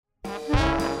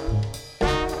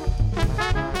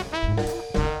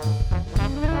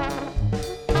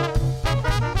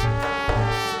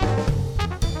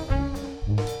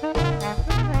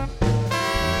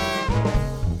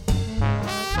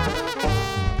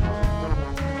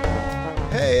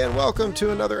Hey, and welcome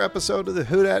to another episode of the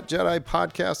Who Dat Jedi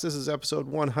podcast. This is episode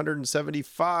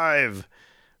 175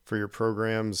 for your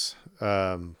programs.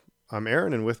 I'm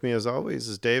Aaron, and with me, as always,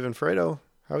 is Dave and Fredo.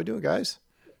 How are we doing, guys?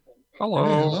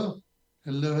 Hello.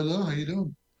 Hey, hello. How you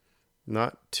doing?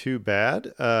 Not too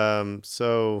bad.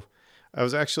 So I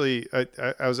was actually,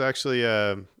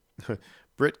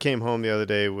 Britt came home the other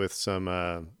day with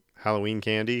some Halloween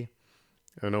candy.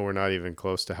 I know we're not even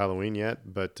close to Halloween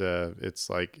yet, but it's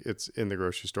in the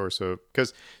grocery store. So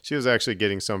because she was actually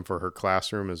getting some for her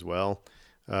classroom as well.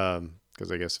 Because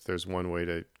I guess if there's one way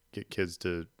to get kids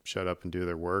to shut up and do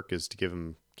their work is to give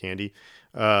them candy.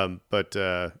 But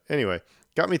anyway,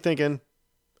 got me thinking.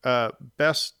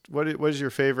 What is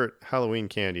your favorite Halloween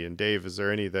candy? And Dave, is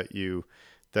there any that you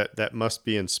that must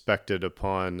be inspected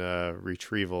upon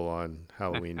retrieval on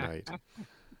Halloween night?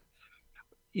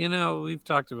 You know,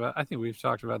 I think we've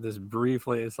talked about this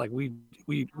briefly. It's like we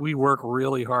work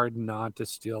really hard not to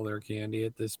steal their candy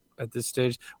at this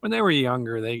stage. When they were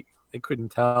younger, they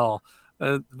couldn't tell,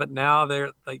 but now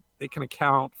they're like they can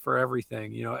account for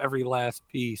everything. You know, every last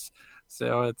piece.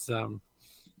 So it's and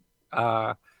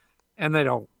they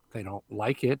don't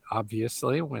like it,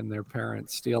 obviously, when their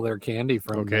parents steal their candy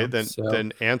from them. Okay,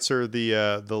 then answer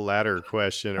the latter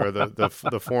question or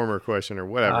the former question or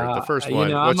whatever. The first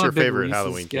one. What's your favorite Reese's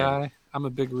Halloween guy. candy? I'm a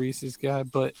big Reese's guy,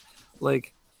 but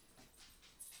like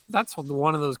that's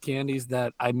one of those candies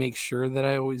that I make sure that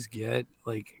I always get,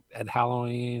 like at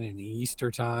Halloween and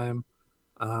Easter time.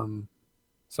 So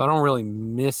I don't really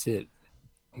miss it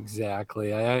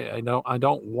exactly. I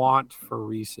don't want for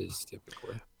Reese's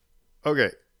typically. Okay.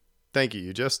 Thank you.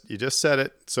 You just said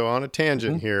it. So on a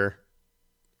tangent here,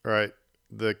 all right,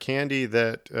 the candy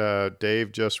that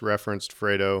Dave just referenced,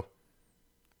 Fredo,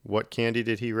 what candy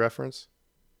did he reference?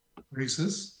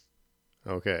 Reese's.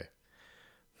 Okay.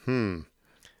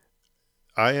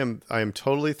 I am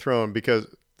totally thrown because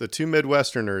the two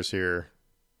Midwesterners here,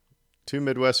 two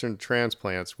Midwestern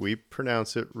transplants, we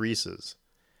pronounce it Reese's.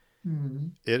 Mm-hmm.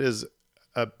 It is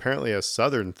apparently a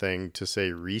Southern thing to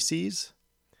say Reese's.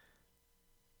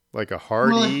 Like a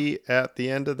hard E at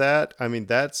the end of that. I mean,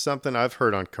 that's something I've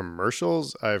heard on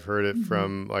commercials. I've heard it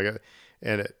from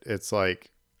it's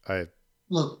like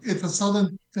Look, it's a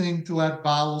Southern thing to add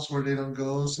vowels where they don't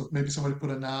go. So maybe somebody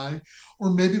put an I, or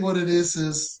maybe what it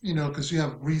is because you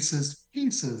have Reese's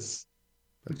Pieces,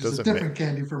 which is a different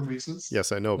candy from Reese's.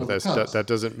 Yes, I know, but that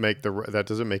doesn't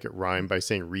make it rhyme by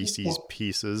saying Reese's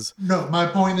Pieces. No, my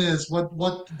point is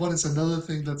what is another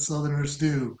thing that Southerners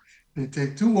do? They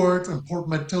take two words and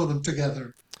portmanteau them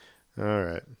together. All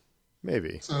right,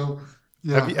 maybe. So,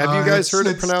 yeah. Have you guys heard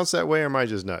it pronounced that way, or am I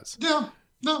just nuts? Yeah,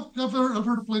 no, I've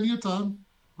heard it plenty of time.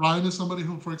 Ryan is somebody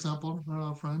who, for example,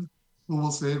 a friend who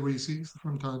will say Reese's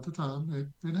from time to time.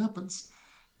 It happens.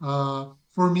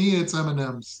 For me, it's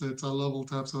M&Ms. I love all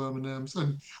types of M&Ms.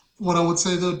 And what I would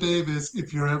say though, Dave, is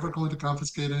if you're ever going to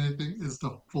confiscate anything, is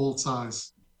the full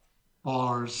size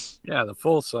bars. Yeah, the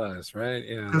full size, right?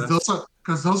 Yeah,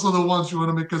 because those are the ones you want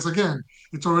to make. Because again,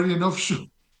 it's already enough sugar.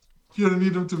 You don't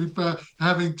need them to be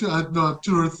having two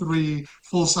or three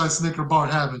full size Snicker bar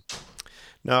habit.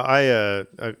 No, I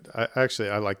actually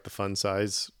like the fun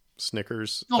size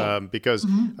Snickers because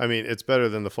I mean it's better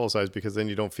than the full size because then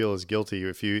you don't feel as guilty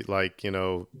if you eat 5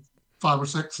 or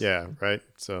 6. Yeah, right.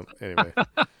 So anyway,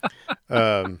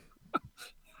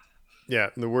 yeah,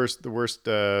 the worst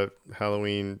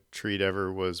Halloween treat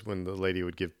ever was when the lady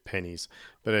would give pennies.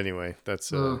 But anyway,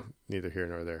 that's neither here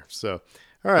nor there. So,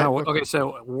 all right. Okay,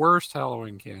 so worst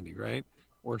Halloween candy, right?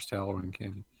 Worst Halloween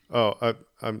candy. Oh,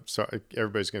 I'm sorry.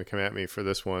 Everybody's going to come at me for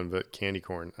this one, but candy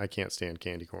corn. I can't stand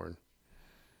candy corn.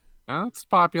 That's a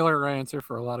popular answer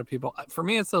for a lot of people. For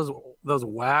me, it's those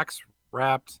wax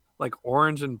wrapped like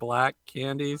orange and black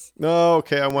candies. No,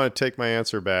 okay, I want to take my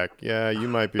answer back. Yeah, you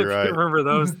might be right. Remember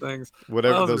those things?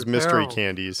 Whatever those mystery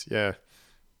candies. Yeah.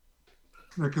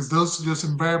 Because those just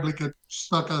invariably get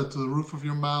stuck out to the roof of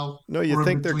your mouth. No, you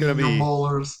think they're going to be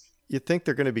molars. You think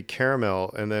they're going to be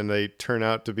caramel, and then they turn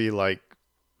out to be like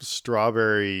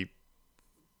strawberry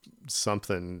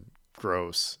something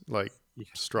gross, like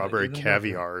strawberry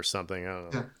caviar or something. I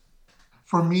don't know. Yeah.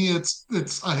 For me, it's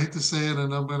I hate to say it,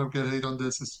 and I'm gonna get hate on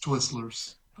this. It's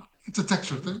Twizzlers. It's a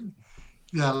texture thing.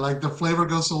 Yeah, like the flavor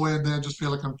goes away, and then I just feel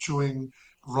like I'm chewing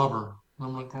rubber.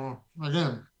 I'm like, oh,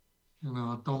 again,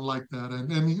 I don't like that.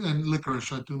 And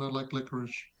licorice, I do not like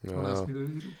licorice. Don't ask me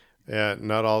to eat it. Yeah,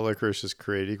 not all licorice is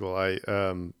created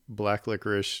equal. Black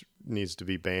licorice needs to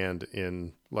be banned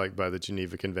by the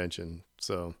Geneva Convention.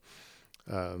 So,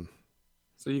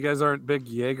 so you guys aren't big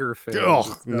Jaeger fans?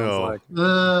 Oh no!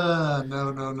 No.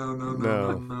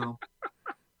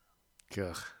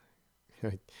 Ugh.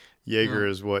 Jaeger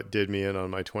is what did me in on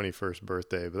my 21st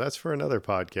birthday, but that's for another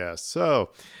podcast.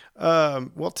 So,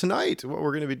 well, tonight, what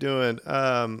we're going to be doing,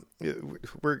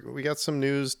 we got some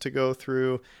news to go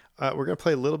through. We're going to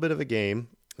play a little bit of a game,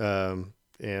 and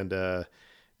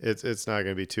it's not going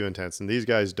to be too intense. And these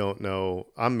guys don't know.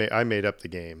 I made up the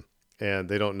game, and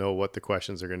they don't know what the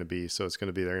questions are going to be. So they're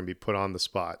going to be put on the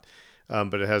spot.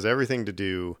 But it has everything to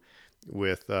do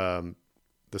with the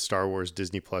Star Wars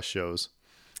Disney Plus shows.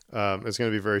 It's going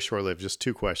to be very short-lived, just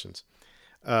 2 questions.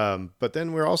 But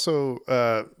then we're also,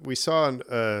 we saw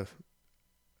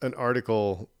an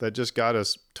article that just got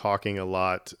us talking a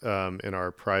lot in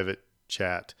our private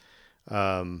chat,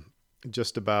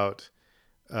 just about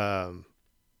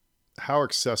how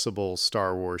accessible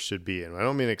Star Wars should be. And I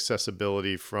don't mean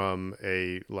accessibility from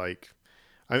a, like,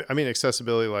 I mean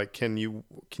accessibility like, can you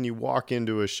walk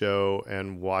into a show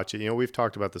and watch it? You know, we've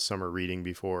talked about the summer reading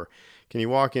before. Can you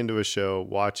walk into a show,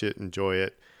 watch it, enjoy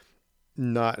it,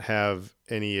 not have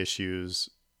any issues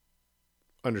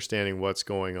understanding what's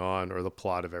going on or the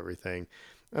plot of everything?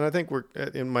 And I think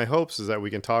in my hopes is that we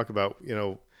can talk about, you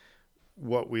know,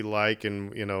 what we like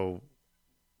and, you know,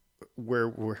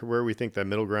 where we think that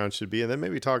middle ground should be. And then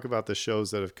maybe talk about the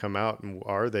shows that have come out and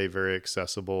are they very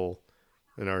accessible?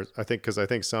 And I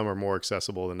think some are more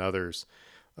accessible than others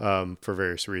for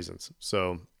various reasons.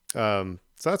 So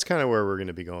that's kind of where we're going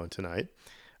to be going tonight.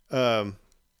 But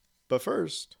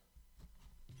first,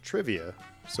 trivia.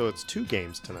 So it's 2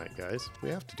 games tonight, guys. We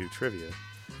have to do trivia.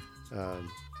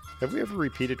 Have we ever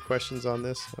repeated questions on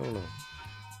this? I don't know.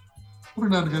 We're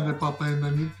not going to pop in. I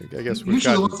mean, I guess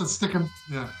usually the ones that stick in,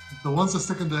 the ones that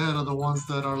stick in the head are the ones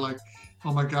that are like,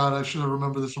 oh my God, I should have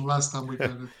remembered this from last time we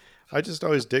did it. I just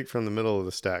always dig from the middle of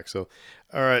the stack. So,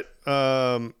 all right.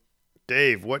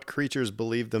 Dave, what creatures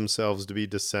believe themselves to be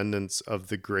descendants of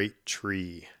the Great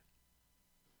Tree?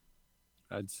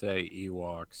 I'd say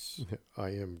Ewoks. I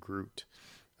am Groot.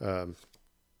 That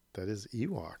is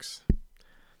Ewoks.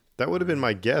 That would have been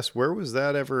my guess. Where was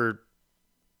that ever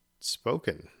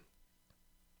spoken?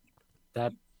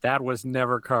 That was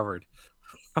never covered.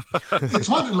 It's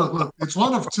one. It's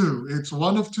one of 2. It's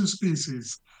one of 2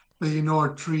 species that you know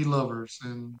are tree lovers,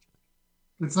 and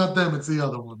it's not them; it's the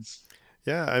other ones.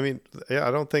 Yeah, I mean,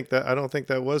 I don't think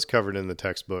that was covered in the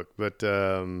textbook, but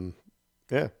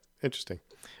yeah, interesting.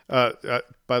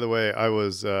 By the way, I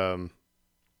was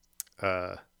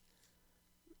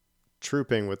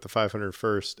trooping with the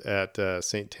 501st at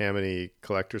St. Tammany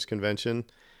Collectors Convention,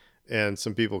 and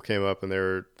some people came up and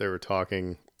they were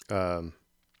talking and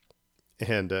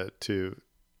to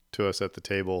us at the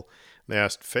table. And they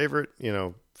asked favorite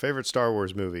Star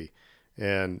Wars movie,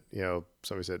 and you know,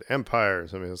 somebody said Empire,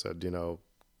 somebody else said, you know,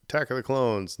 Attack of the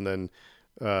Clones, and then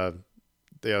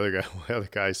the other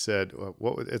guy said,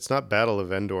 it's not Battle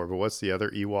of Endor, but what's the other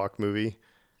Ewok movie?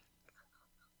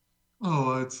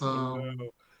 Oh, it's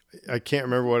I can't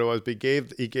remember what it was, but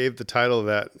he gave the title of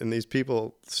that, and these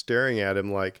people staring at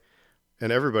him like,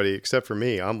 and everybody except for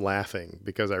me, I'm laughing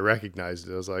because I recognized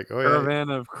it. I was like, oh yeah, Caravan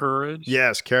of Courage.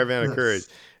 Yes, Caravan of Courage,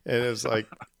 and it was like,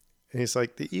 and he's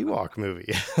like the Ewok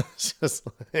movie. It's just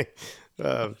like,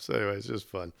 so anyway, it's just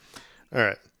fun. All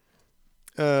right,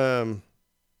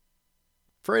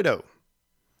 Fredo,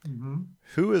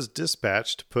 who is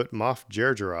dispatched to put Moff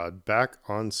Jerjerrod back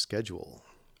on schedule?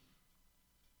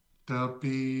 That would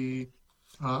be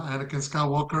Anakin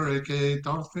Skywalker, aka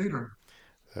Darth Vader.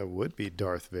 That would be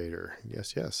Darth Vader.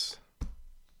 Yes.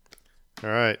 All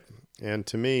right. And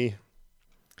to me,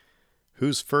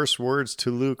 whose first words to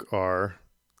Luke are,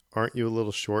 aren't you a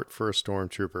little short for a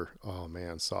stormtrooper? Oh,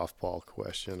 man, softball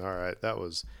question. All right. That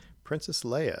was Princess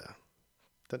Leia.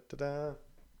 Da-da-da.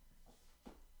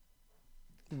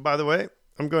 By the way,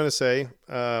 I'm going to say,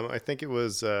 I think it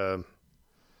was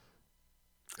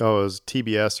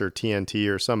TBS or TNT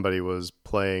or somebody was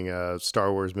playing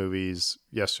Star Wars movies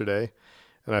yesterday.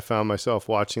 And I found myself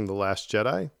watching The Last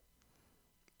Jedi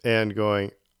and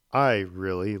going, I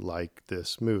really like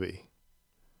this movie.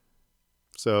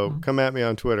 So come at me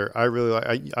on Twitter. I really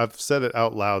like, I've said it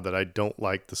out loud that I don't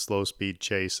like the slow speed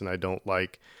chase and I don't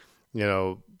like, you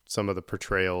know, some of the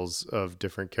portrayals of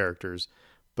different characters,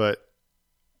 but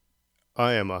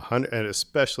I am 100, and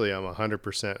especially I'm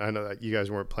 100%. I know that you guys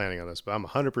weren't planning on this, but I'm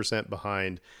 100%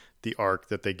 behind the arc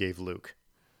that they gave Luke.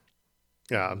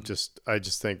 Yeah, I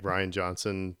just think Rian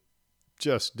Johnson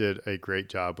just did a great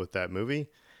job with that movie.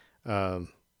 And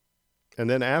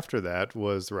then after that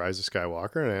was The Rise of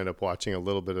Skywalker, and I ended up watching a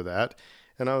little bit of that.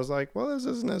 And I was like, well, this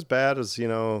isn't as bad as, you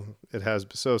know, it has.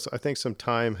 So I think some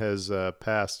time has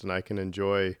passed, and I think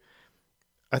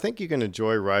you can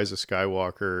enjoy Rise of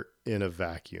Skywalker in a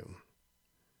vacuum.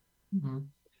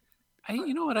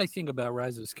 You know what I think about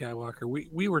Rise of Skywalker?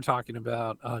 We were talking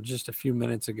about just a few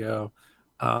minutes ago,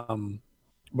 um,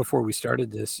 before we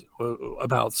started this,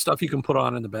 about stuff you can put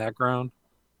on in the background.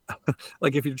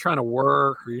 Like if you're trying to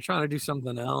work or you're trying to do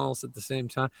something else at the same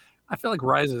time. I feel like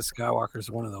Rise of Skywalker is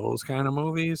one of those kind of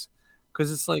movies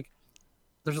because it's like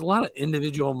there's a lot of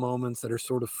individual moments that are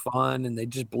sort of fun and they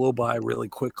just blow by really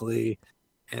quickly.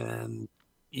 And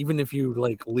even if you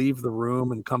like leave the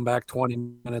room and come back 20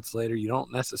 minutes later, you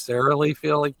don't necessarily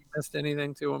feel like you missed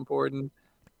anything too important.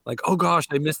 Like, oh gosh,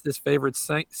 I missed this favorite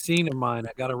scene of mine.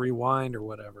 I got to rewind or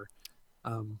whatever.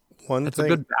 It's a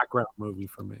good background movie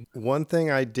for me. One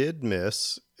thing I did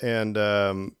miss, and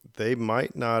they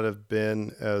might not have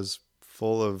been as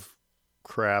full of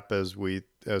crap as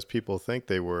people think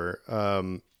they were.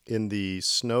 In the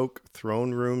Snoke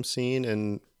throne room scene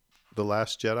in The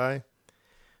Last Jedi,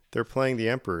 they're playing the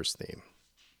Emperor's theme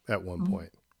at one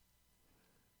point.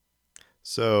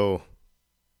 So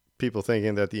people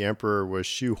thinking that the Emperor was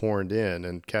shoehorned in,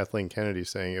 and Kathleen Kennedy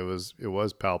saying it was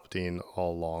Palpatine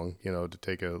all along, to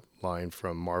take a line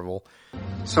from Marvel.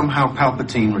 Somehow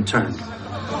Palpatine returned.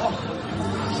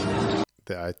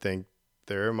 I think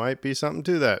there might be something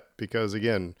to that, because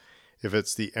again, if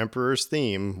it's the Emperor's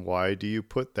theme, why do you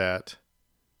put that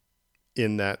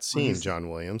in that scene,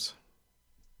 John Williams?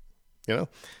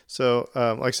 So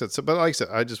like I said,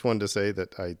 I just wanted to say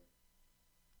that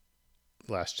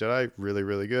Last Jedi, really,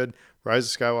 really good.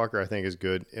 Rise of Skywalker, I think, is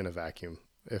good in a vacuum.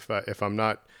 If I'm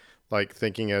not like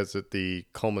thinking as at the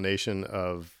culmination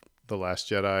of The Last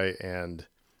Jedi and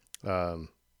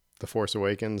The Force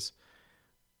Awakens,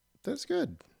 that's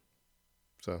good.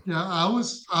 So yeah, I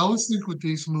always think with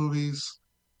these movies,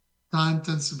 time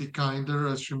tends to be kinder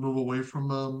as you move away from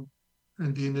them,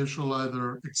 and the initial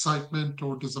either excitement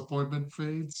or disappointment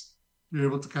fades. You're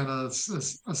able to kind of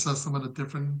assess them at a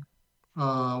different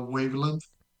wavelength.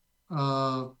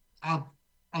 Uh, I,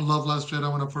 I love Last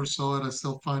Jedi when I first saw it. I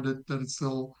still find it that it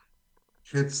still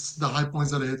hits the high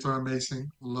points that it hits are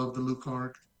amazing. I love the Luke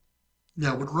arc.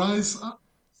 Yeah, with Rise,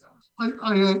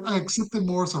 I accept it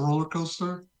more as a roller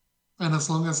coaster, and as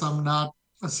long as I'm not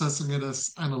assessing it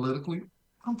as analytically,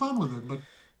 I'm fine with it. But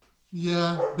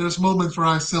yeah, there's moments where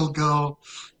I still go,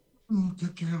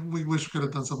 we wish we could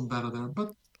have done something better there.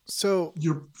 But so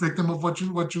you're victim of what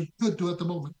you could do at the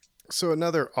moment. So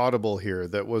another audible here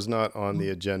that was not on the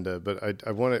agenda, but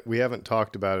I want to, we haven't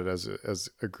talked about it as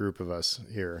a group of us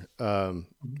here.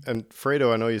 And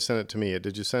Fredo, I know you sent it to me.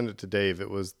 Did you send it to Dave? It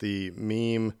was the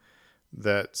meme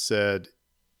that said,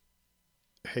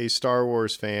 "Hey, Star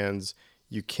Wars fans,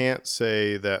 you can't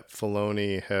say that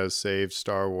Filoni has saved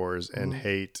Star Wars and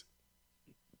hate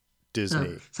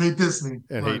Disney. Hate Disney.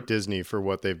 And hate Disney for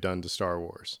what they've done to Star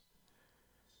Wars."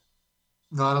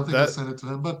 No, I don't think I sent it to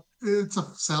him, but it's a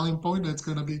selling point. It's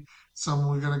going to be something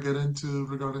we're going to get into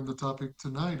regarding the topic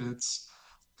tonight. It's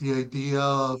the idea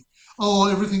of,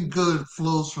 everything good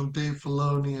flows from Dave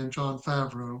Filoni and Jon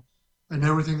Favreau, and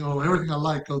everything I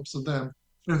like comes to them.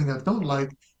 Everything I don't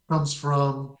like comes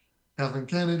from Kathleen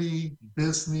Kennedy,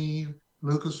 Disney,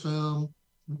 Lucasfilm,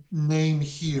 name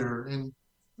here. And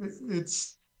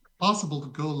it's possible to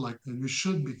go like that. You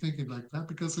should be thinking like that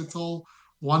because it's all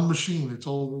one machine. It's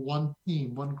all one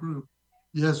team, one group.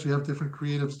 Yes, we have different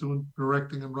creatives doing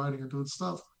directing and writing and doing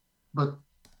stuff, but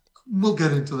we'll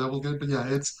get into that. But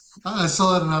yeah, I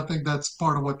saw it and I think that's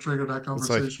part of what triggered that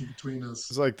conversation between us.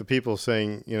 It's like the people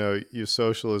saying, you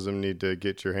socialism need to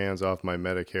get your hands off my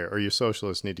Medicare, or you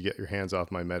socialists need to get your hands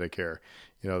off my Medicare,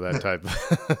 that type of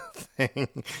thing.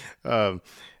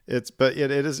 It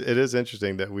is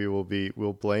interesting that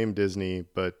we'll blame Disney,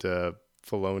 but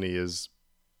Filoni is,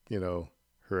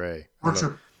 hooray.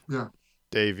 Yeah.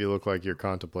 Dave, you look like you're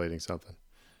contemplating something.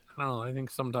 No, I think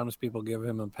sometimes people give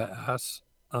him a pass.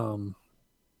 And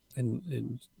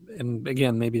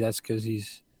again, maybe that's because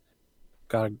he's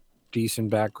got a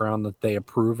decent background that they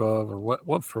approve of, or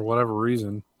what for whatever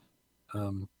reason.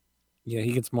 Yeah,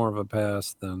 he gets more of a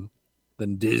pass than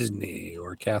Disney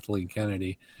or Kathleen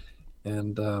Kennedy.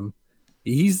 And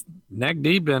he's neck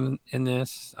deep in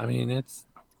this. I mean,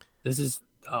 this is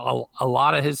a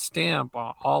lot of his stamp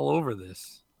all over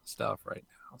this stuff right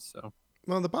now. So,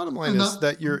 well, the bottom line is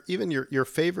that your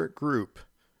favorite group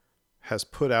has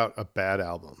put out a bad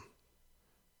album.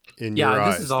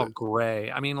 This is all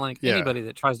gray. I mean, anybody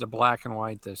that tries to black and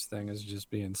white this thing is just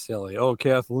being silly. Oh,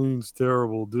 Kathleen's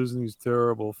terrible, Disney's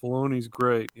terrible, Filoni's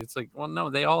great. It's like, well, no,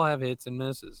 they all have hits and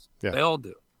misses. Yeah. They all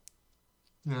do.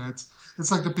 Yeah,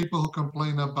 it's like the people who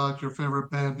complain about your favorite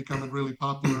band becoming really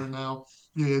popular now.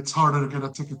 Yeah, it's harder to get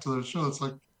a ticket to their show. It's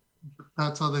like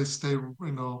that's how they stay, in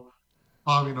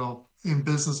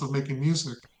business of making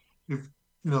music. If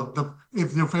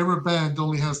if your favorite band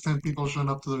only has 10 people showing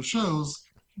up to their shows,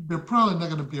 they're probably not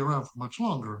going to be around for much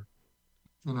longer.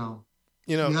 You know,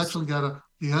 You know, you actually gotta,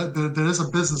 there is a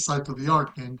business side to the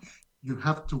art, and you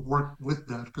have to work with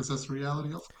that because that's the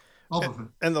reality of it.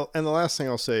 and the last thing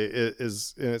I'll say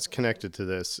is and it's connected to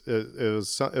this. It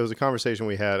was a conversation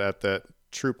we had at that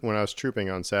troop when I was trooping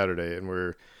on Saturday, and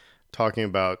we're talking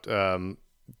about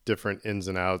different ins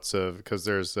and outs of, because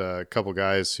there's a couple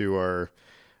guys who are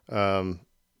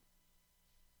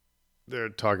they're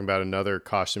talking about another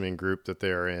costuming group that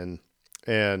they are in,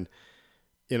 and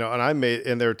and I made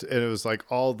and it was like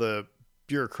all the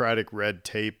bureaucratic red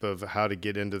tape of how to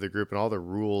get into the group and all the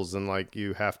rules, and like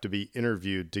you have to be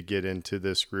interviewed to get into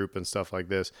this group and stuff like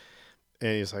this.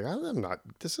 And he's like, I'm not,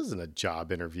 this isn't a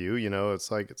job interview, it's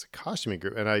like, it's a costuming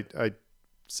group. And I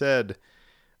said,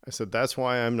 that's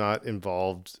why I'm not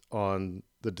involved on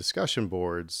the discussion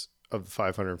boards of the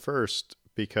 501st,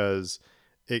 because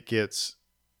it gets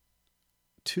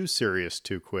too serious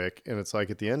too quick. And it's like,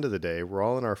 at the end of the day, we're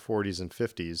all in our 40s and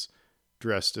 50s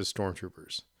dressed as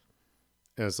stormtroopers.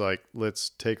 And it's like, let's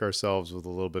take ourselves with a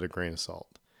little bit of grain of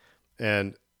salt.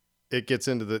 And it gets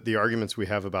into the arguments we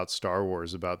have about Star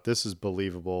Wars, about this is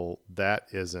believable, that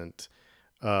isn't.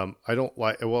 I don't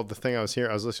like, well, the thing I was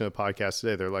listening to a podcast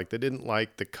today. They're like, they didn't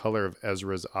like the color of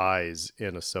Ezra's eyes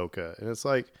in Ahsoka. And it's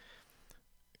like,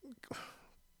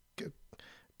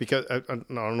 because I don't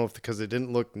know if because it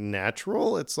didn't look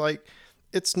natural. It's like,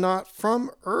 it's not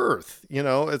from Earth,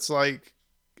 it's like,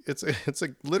 it's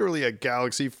literally a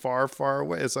galaxy far, far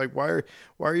away. It's like, why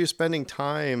are you spending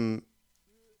time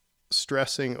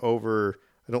stressing over,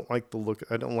 I don't like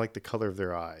the color of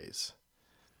their eyes.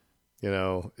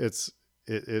 It's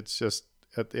just,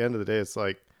 at the end of the day, it's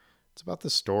like, it's about the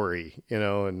story,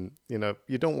 and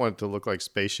you don't want it to look like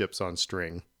spaceships on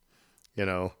string, you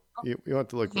want it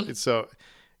to look like, so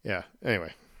yeah.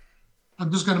 Anyway,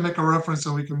 I'm just going to make a reference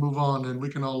so we can move on and we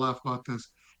can all laugh about this.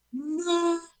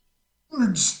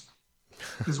 Nerds.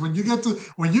 Because when you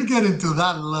get into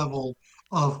that level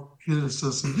of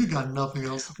criticism, you got nothing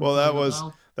else to complain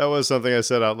about. That was something I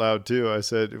said out loud too. I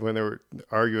said, when they were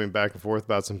arguing back and forth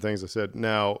about some things, I said,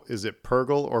 now, is it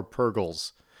Purgle or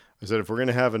Purgles? I said, if we're going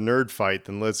to have a nerd fight,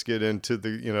 then let's get into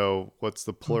the, what's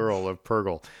the plural of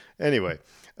Purgle? Anyway,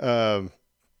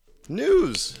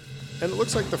 news. And it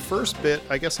looks like the first bit,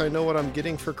 I guess I know what I'm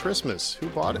getting for Christmas. Who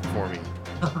bought it for me?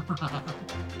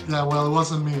 Yeah, well, it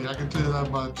wasn't me. I can tell you that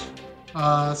much.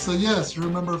 So yes, you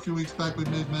remember a few weeks back we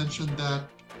made mention that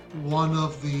one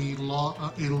of the a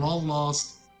long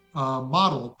lost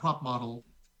prop model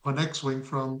of an X-wing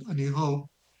from A New Hope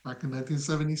back in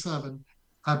 1977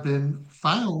 had been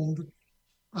found.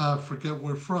 Forget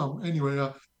where from. Anyway,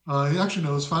 it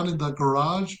was found in the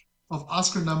garage of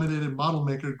Oscar-nominated model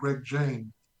maker Greg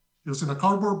Jane. It was in a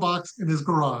cardboard box in his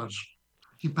garage.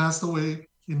 He passed away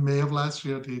in May of last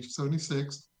year at the age of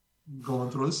 76. Going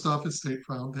through his stuff, his state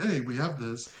found, hey, we have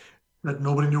this, that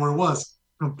nobody knew where it was.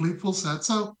 Complete full set.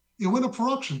 So it went up for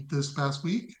auction this past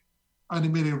week, and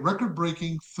it made a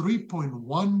record-breaking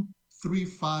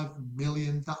 $3.135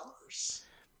 million.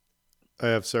 I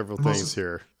have several things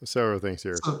here. So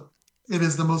it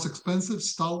is the most expensive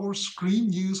Star Wars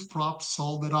screen-use prop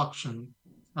sold at auction,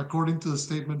 according to the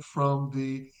statement from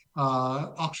the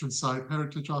auction site,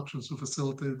 Heritage Auctions, who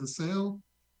facilitated the sale.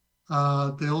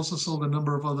 They also sold a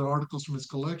number of other articles from his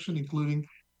collection, including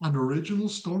an original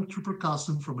Stormtrooper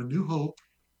costume from A New Hope,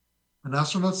 an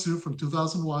astronaut suit from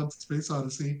 2001, Space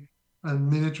Odyssey, and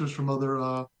miniatures from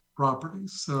other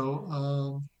properties.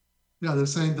 So, they're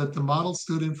saying that the model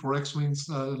stood in for X-Wings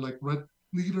like Red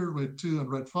Leader, Red 2, and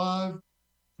Red 5.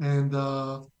 And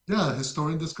a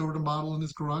historian discovered a model in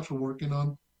his garage we're working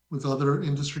on with other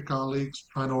industry colleagues,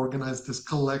 trying to organize this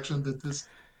collection that this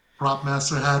prop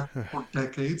master had for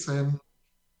decades. And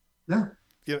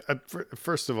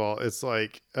first of all, it's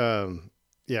like, I'm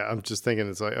just thinking,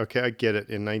 it's like, okay, I get it.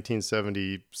 In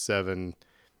 1977,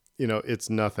 it's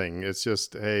nothing. It's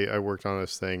just, hey, I worked on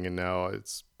this thing, and now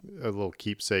it's a little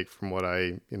keepsake from what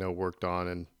I, worked on,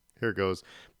 and here it goes.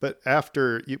 But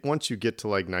once you get to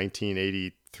like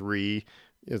 1983,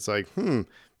 it's like,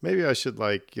 maybe I should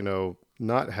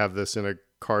not have this in a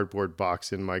cardboard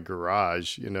box in my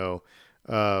garage, You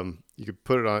could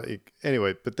put it on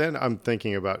anyway. But then I'm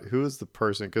thinking about who is the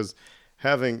person, because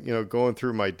having, going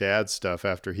through my dad's stuff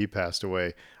after he passed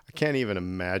away, I can't even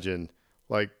imagine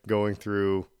like going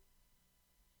through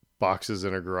boxes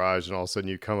in a garage and all of a sudden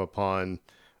you come upon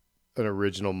an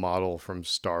original model from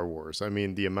Star Wars. I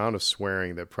mean, the amount of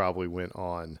swearing that probably went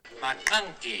on,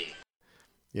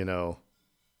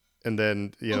 and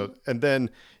then,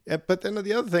 but then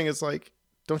the other thing is like,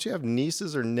 don't you have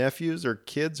nieces or nephews or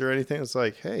kids or anything? It's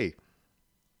like, hey,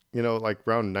 like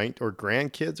around or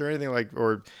grandkids or anything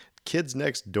or kids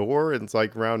next door. And it's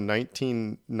like around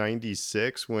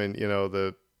 1996 when,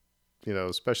 the,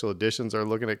 special editions are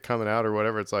looking at coming out or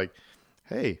whatever. It's like,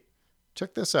 hey,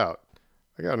 check this out.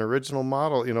 I got an original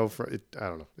model, for it. I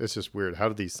don't know. It's just weird. How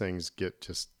do these things get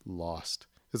just lost?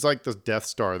 It's like the Death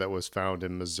Star that was found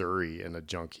in Missouri in a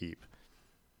junk heap.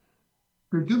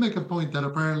 We do make a point that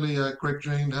apparently Greg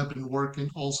Jane had been working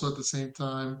also at the same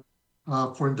time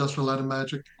for Industrial Light and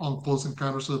Magic on Close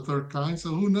Encounters of the Third Kind. So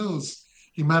who knows?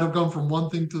 He might have gone from one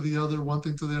thing to the other, one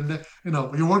thing to the other.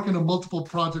 You're working on multiple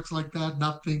projects like that,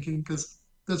 not thinking, because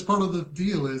that's part of the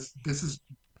deal is this is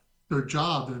their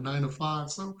job, their 9 to 5.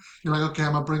 So you're like, okay,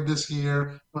 I'm gonna bring this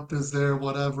here, put this there,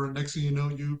 whatever. Next thing you know,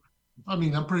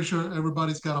 I'm pretty sure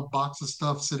everybody's got a box of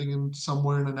stuff sitting in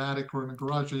somewhere in an attic or in a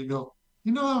garage. And you go,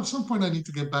 at some point I need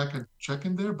to get back and check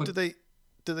in there, but do they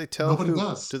tell nobody who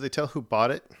does. do they tell who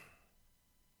bought it?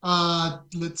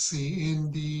 Let's see. In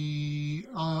the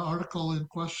article in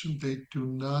question, they do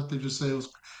not. They just say it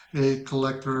was a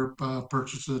collector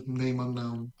purchased it, name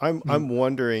unknown. I'm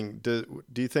wondering, do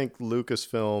you think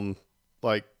Lucasfilm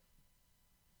like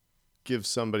gives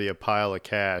somebody a pile of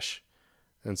cash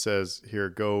and says, "Here,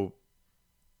 go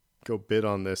bid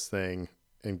on this thing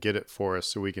and get it for us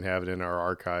so we can have it in our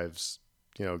archives,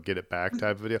 get it back,"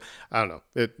 type of video? I don't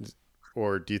know.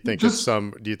 Or do you think it's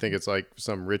like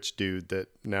some rich dude that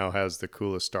now has the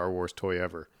coolest Star Wars toy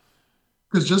ever?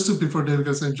 Because before David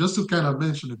goes in, just to kind of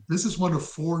mention it, this is one of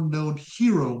 4 known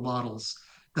hero models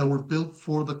that were built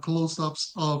for the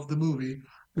close-ups of the movie.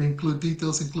 They include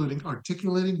details including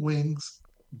articulating wings,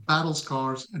 battle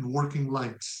scars, and working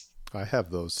lights. I have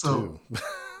those too.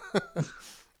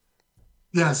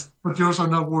 Yes, but yours are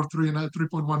not worth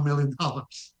 $3.1 million.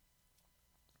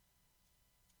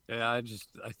 Yeah, I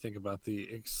think about the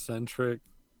eccentric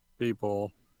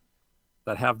people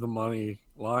that have the money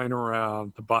lying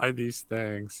around to buy these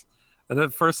things. And the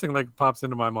first thing that pops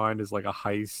into my mind is like a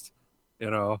heist,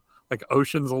 like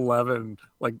Ocean's 11,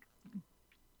 like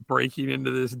breaking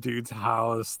into this dude's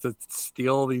house to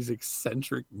steal these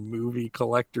eccentric movie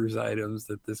collector's items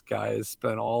that this guy has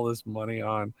spent all this money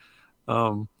on.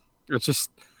 It's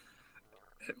just,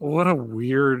 what a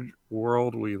weird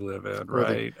world we live in,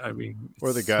 right?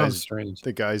 Or the guy's so strange.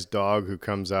 The guy's dog who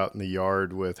comes out in the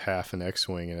yard with half an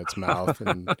X-wing in its mouth,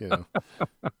 and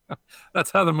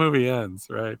that's how the movie ends,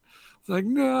 right? It's like,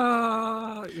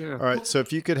 no, yeah. All right, so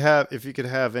if you could have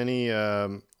any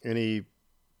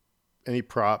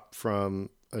prop from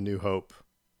A New Hope,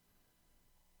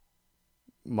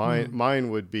 mine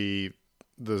would be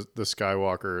the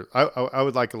Skywalker. I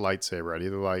would like a lightsaber. I'd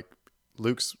either like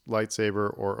Luke's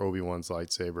lightsaber or Obi-Wan's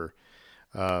lightsaber.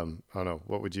 I don't know.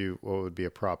 What would be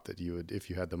a prop that you would, if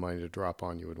you had the money to drop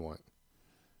on, you would want?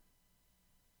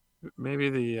 Maybe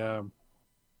the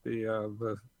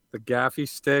gaffy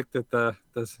stick that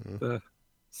the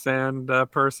sand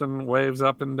person waves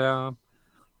up and down.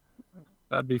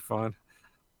 That'd be fun.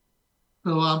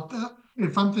 So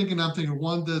if I'm thinking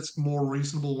one that's more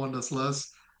reasonable, one that's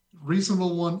less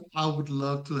reasonable. One I would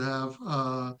love to have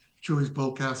Chewie's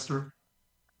bowcaster,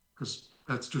 because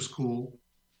that's just cool.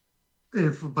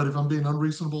 But if I'm being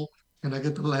unreasonable, can I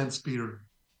get the land speeder?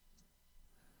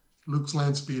 Luke's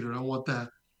land speeder. I want that.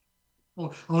 I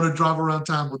want to drive around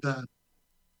town with that.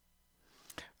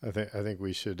 I think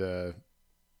we should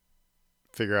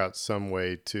figure out some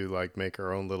way to like make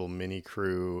our own little mini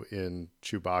crew in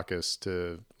Chewbacca's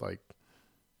to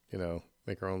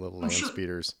make our own little land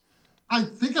speeders. I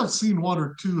think I've seen 1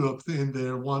 or 2 up in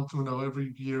there.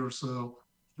 Every year or so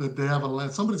that they have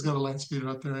somebody's got a land speeder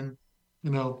out there, and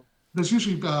there's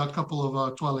usually a couple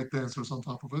of Twilight dancers on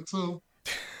top of it. So.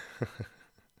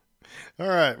 All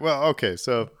right. Well, okay.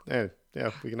 So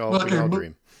we can all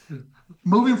dream.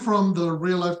 Moving from the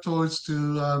real life toys to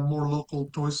more local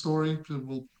Toy Story,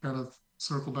 we'll kind of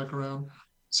circle back around.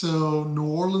 So New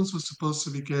Orleans was supposed to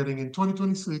be getting in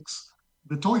 2026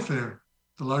 the Toy Fair,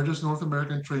 the largest North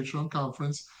American trade show and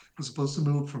conference, was supposed to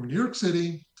move from New York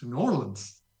City to New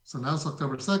Orleans. So now it's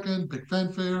October 2nd, big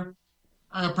fanfare.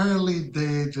 Apparently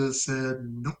they just said,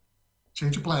 nope,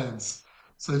 change of plans.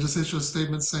 So they just issued a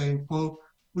statement saying, quote,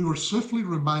 "We were swiftly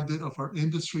reminded of our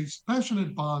industry's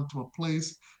passionate bond to a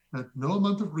place that no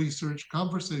amount of research,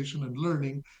 conversation, and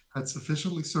learning had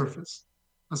sufficiently surfaced.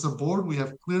 As a board, we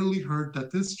have clearly heard that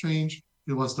this change,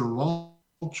 it was the wrong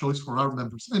choice for our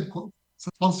members," end quote. So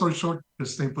long story short, they're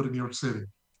staying put in New York City.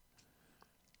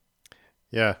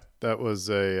 Yeah, that was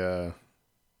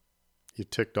you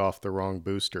ticked off the wrong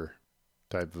booster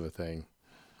type of a thing.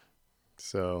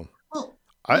 So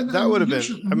That would have you been,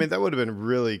 should. I mean, that would have been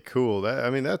really cool. I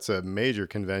mean, that's a major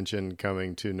convention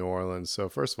coming to New Orleans. So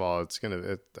first of all,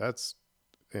 that's,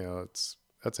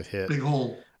 that's a hit. Big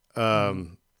hole.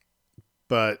 Um,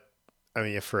 but I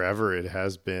mean, forever it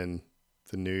has been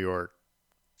the New York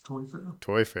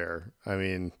Toy Fair. I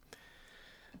mean,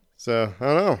 so I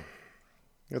don't know.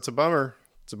 It's a bummer.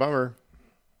 It's a bummer.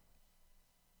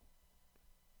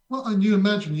 Well, and you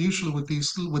imagine usually with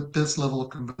this level of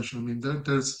convention, I mean,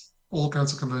 there's all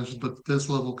kinds of conventions, but this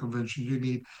level of convention, you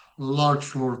need large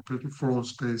floor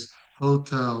space,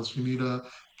 hotels. You need an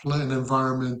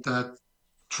environment that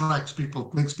attracts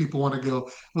people, makes people want to go.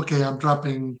 Okay, I'm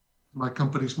dropping my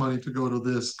company's money to go to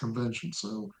this convention.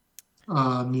 So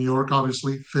New York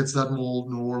obviously fits that mold.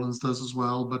 New Orleans does as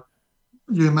well. But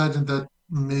you imagine that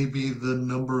maybe the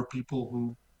number of people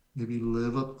who maybe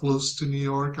live up close to New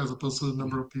York as opposed to the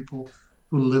number of people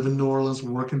who live in New Orleans,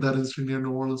 work in that industry near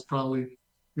New Orleans probably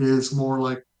is more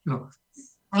like,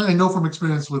 I know from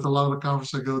experience with a lot of the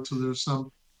conferences I go to, there's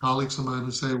some colleagues of mine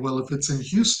who say, well, if it's in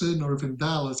Houston or if in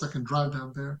Dallas, I can drive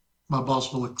down there. My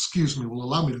boss will excuse me, will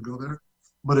allow me to go there.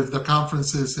 But if the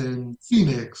conference is in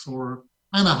Phoenix or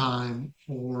Anaheim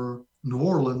or New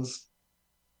Orleans,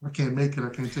 I can't make it. I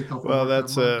can't take off from Well, work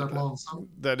that long. So,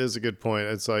 that is a good point.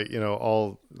 It's like,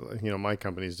 my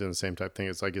company's doing the same type thing.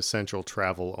 It's like essential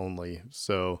travel only.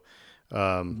 So,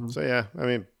 so yeah, I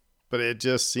mean, but it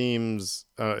just seems,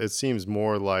 it seems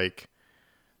more like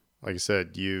I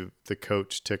said, the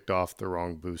coach ticked off the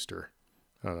wrong booster.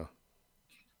 I don't know.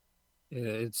 Yeah,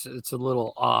 it's a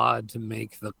little odd to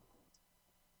make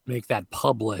that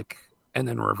public and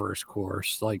then reverse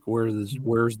course. Like,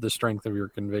 where's the strength of your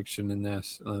conviction in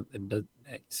this?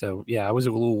 So yeah, it was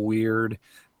a little weird,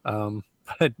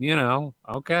 but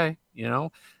okay,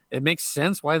 it makes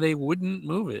sense why they wouldn't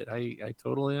move it. I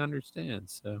totally understand.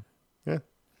 So yeah.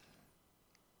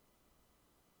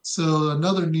 So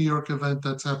another New York event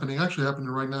that's actually happening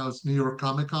right now, is New York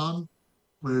Comic Con,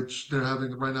 which they're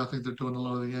having right now. I think they're doing a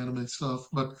lot of the anime stuff.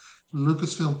 But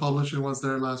Lucasfilm Publishing was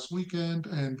there last weekend,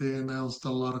 and they announced a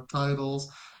lot of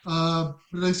titles.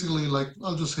 Basically, like,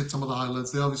 I'll just hit some of the highlights.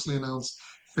 They obviously announced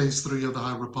Phase 3 of the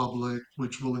High Republic,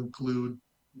 which will include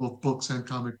both books and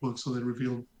comic books. So they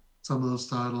revealed some of those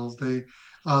titles. They're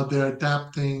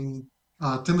adapting.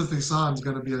 Timothy Zahn's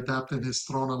going to be adapting his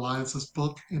Throne Alliances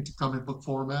book into comic book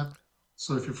format.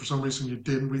 So if you, for some reason, you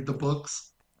didn't read the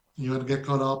books, you want to get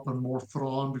caught up on more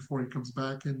Thrawn before he comes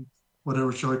back in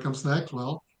whatever show he comes next.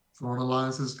 Well, Thrawn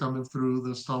Alliance is coming through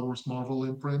the Star Wars Marvel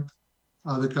imprint.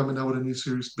 They're coming out with a new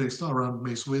series based around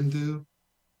Mace Windu.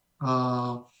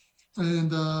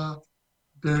 And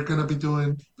they're going to be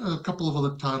doing a couple of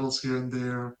other titles here and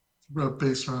there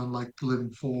based around like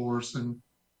Living Force and,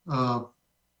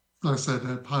 like I said,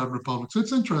 High Republic. So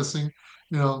it's interesting.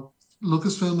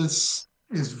 Lucasfilm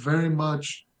is very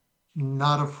much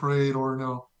not afraid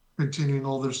or continuing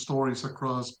all their stories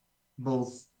across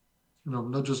both,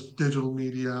 not just digital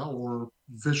media or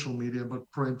visual media, but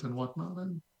print and whatnot.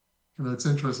 And it's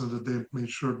interesting that they made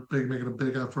sure they make it a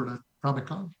big effort at Comic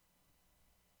Con.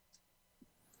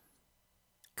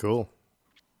 Cool.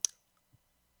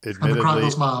 And the crowd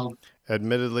goes mild.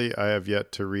 Admittedly, I have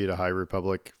yet to read a High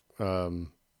Republic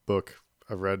book.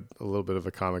 I've read a little bit of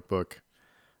a comic book,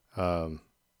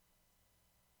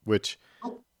 which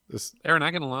Aaron,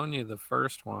 I can loan you the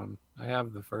first one. I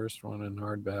have the first one in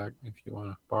hardback if you want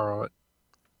to borrow it.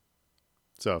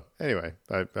 So anyway,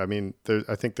 I mean,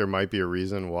 I think there might be a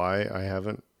reason why I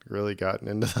haven't really gotten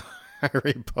into the High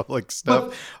Republic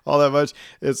stuff all that much.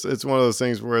 It's one of those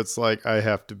things where it's like I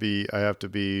have to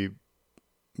be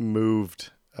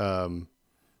moved.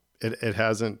 It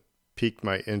hasn't piqued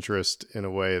my interest in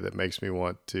a way that makes me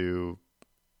want to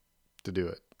do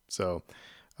it. So,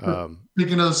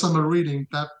 speaking of summer reading,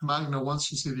 that might,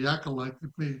 once you see the Acolyte, it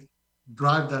may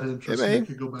drive that interest, make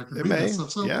you go back and read that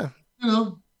stuff. So, yeah.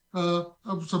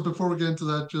 So before we get into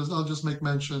that, I'll just make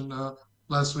mention.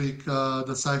 Last week,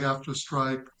 the SAG-AFTRA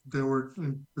strike, they were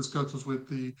in discussions with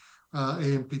the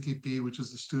AMPTP, which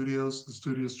is the studios. The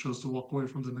studios chose to walk away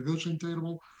from the negotiating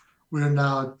table. We're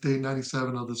now at day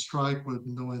 97 of the strike with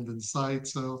no end in sight.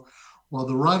 So while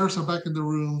the writers are back in the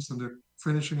rooms and they're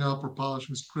finishing up or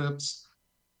polishing scripts,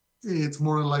 it's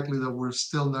more than likely that we're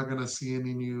still not going to see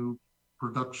any new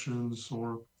productions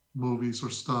or movies or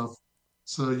stuff.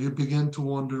 So you begin to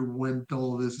wonder when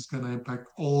all of this is going to impact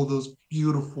all those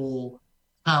beautiful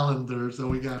calendars that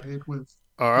we got hit with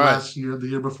last year, the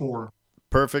year before.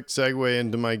 Perfect segue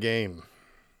into my game.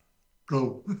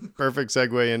 Go. Perfect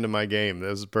segue into my game.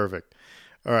 This is perfect.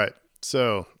 All right.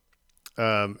 So,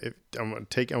 I want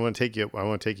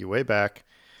to take you way back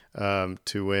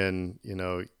to when,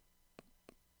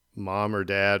 mom or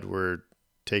dad were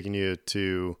taking you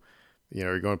to,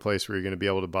 you're going to a place where you're going to be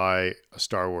able to buy a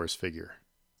Star Wars figure.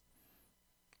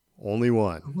 Only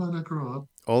one. When I grow up.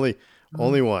 Only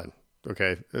one.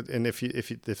 Okay. And if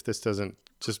this doesn't,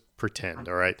 just pretend.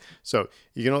 All right. So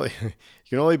you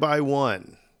can only buy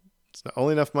one. It's not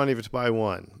only enough money to buy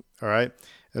one. All right.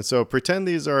 And so pretend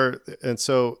and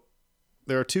so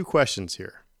there are two questions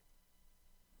here.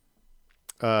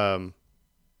 So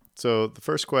the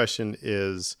first question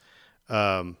is,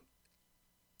 when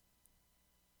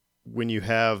you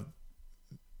have,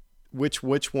 which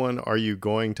one are you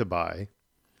going to buy?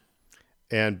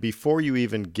 And before you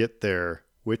even get there,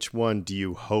 which one do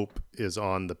you hope is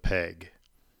on the peg?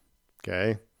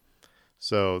 Okay.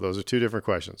 So those are two different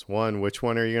questions. One, which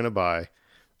one are you going to buy?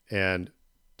 And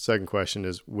second question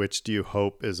is, which do you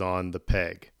hope is on the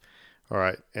peg? All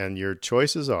right. And your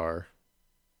choices are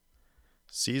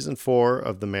Season 4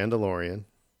 of The Mandalorian,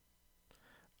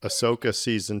 Ahsoka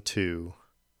Season 2,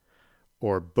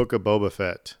 or Book of Boba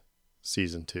Fett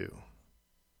Season 2.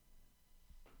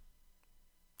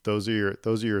 Those are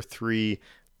your three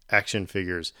action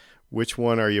figures. Which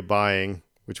one are you buying?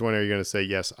 Which one are you going to say,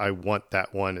 yes, I want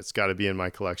that one. It's got to be in my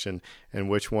collection. And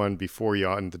which one before you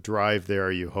on the drive there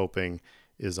are you hoping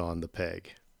is on the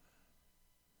peg?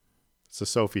 It's a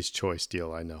Sophie's Choice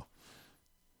deal, I know.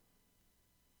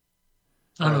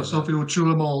 I know, Sophie will chew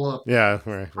them all up. Yeah,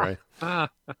 right.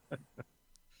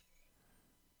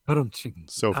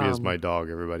 Sophie is my dog,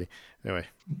 everybody. Anyway.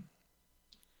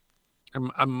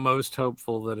 I'm most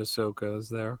hopeful that Ahsoka is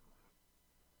there.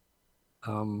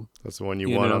 That's the one you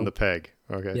want on the peg.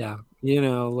 Okay. Yeah.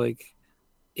 Like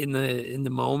in the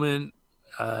moment,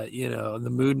 the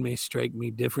mood may strike me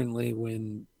differently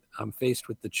when I'm faced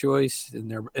with the choice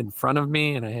and they're in front of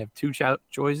me and I have two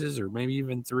choices or maybe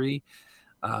even three.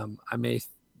 I may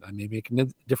make a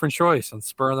different choice on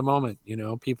spur of the moment.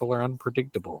 People are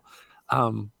unpredictable.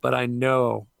 But I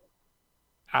know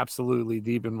absolutely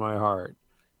deep in my heart,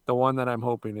 the one that I'm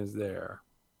hoping is there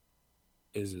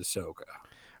is Ahsoka.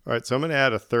 All right, so I'm going to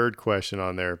add a third question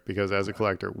on there because as a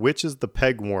collector, which is the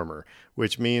peg warmer,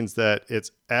 which means that it's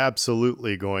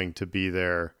absolutely going to be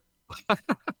there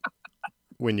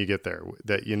when you get there.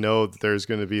 That that there's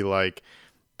going to be like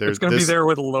it's going to be there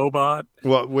with Lobot.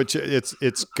 Well, which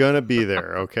it's going to be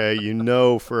there. Okay,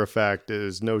 for a fact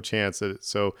there's no chance that it.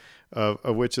 So,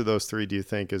 of which of those three do you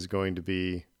think is going to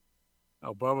be?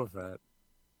 Oh, Boba Fett.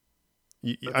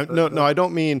 No, I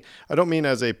don't mean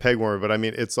as a peg warmer, but I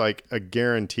mean it's like a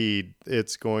guaranteed.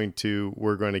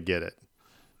 We're going to get it.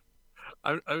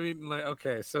 I mean, like,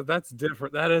 okay, so that's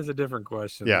different. That is a different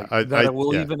question. Yeah, like, it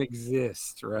will even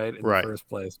exist, right? In the first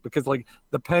place, because like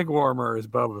the peg warmer is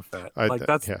Boba Fett.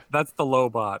 That's the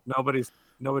Lobot.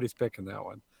 Nobody's picking that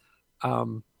one.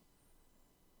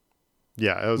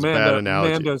 Yeah, it was a bad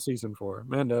analogy. Mando Season 4.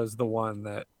 Mando's the one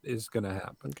that is going to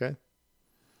happen. Okay.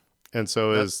 And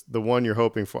so is the one you're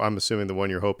hoping for, I'm assuming the one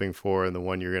you're hoping for and the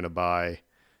one you're going to buy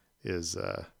is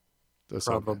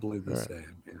probably the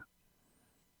same. Yeah.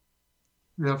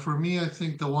 Yeah, for me, I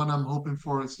think the one I'm hoping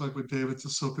for is like with David's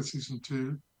Ahsoka Season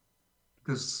 2.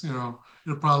 Because, it'll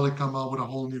probably come out with a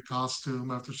whole new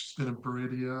costume after she's been in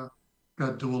Peridia,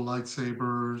 got dual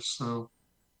lightsabers. So,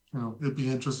 it'd be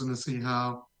interesting to see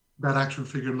how that action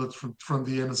figure looks from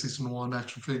the end of Season 1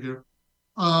 action figure.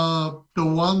 The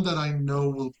one that I know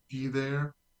will be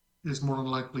there is more than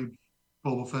likely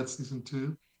Boba Fett Season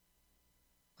 2.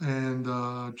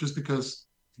 And just because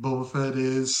Boba Fett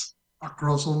is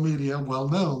across all media well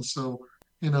known. So,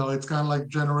 it's kind of like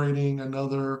generating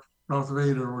another Darth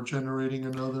Vader or generating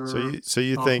another So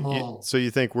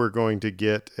you think we're going to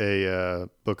get a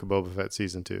Book of Boba Fett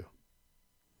Season 2?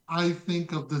 I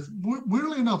think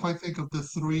weirdly enough, I think of the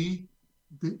three,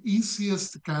 the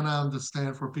easiest to kind of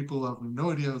understand for people who have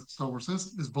no idea what Star Wars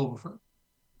is Boba Fett.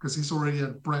 Because he's already a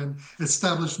brand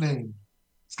established name.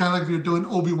 It's kind of like if you're doing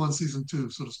Obi-Wan Season 2,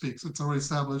 so to speak. So it's already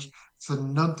established. It's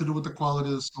nothing to do with the quality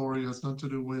of the story. It has nothing to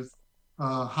do with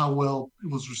how well it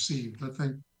was received. I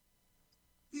think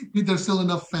there's still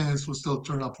enough fans who still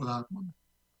turn up for that one.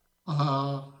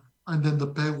 And then the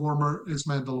peg warmer is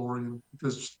Mandalorian.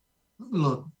 Because,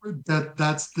 look,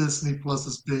 that's Disney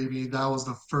Plus's baby. That was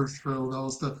the first show. That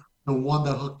was the one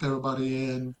that hooked everybody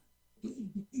in.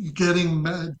 Getting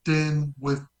Din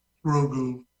with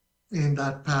Grogu in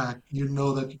that pack,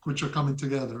 that which are coming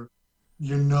together,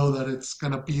 that it's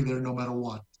gonna be there no matter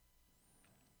what.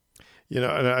 And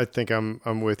I think I'm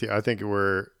with you. I think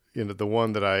we're the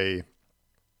one that I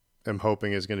am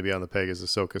hoping is going to be on the peg is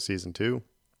Ahsoka Season 2.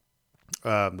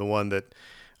 The one that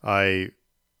I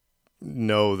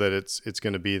know that it's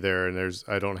going to be there, and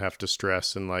I don't have to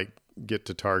stress and like get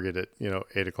to Target at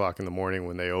 8:00 in the morning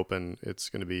when they open. It's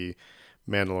going to be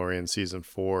Mandalorian season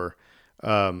 4.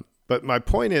 But my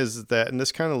point is that, and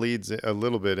this kind of leads a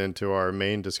little bit into our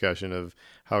main discussion of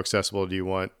how accessible do you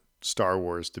want Star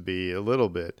Wars to be a little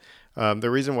bit. The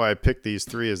reason why I picked these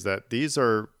 3 is that these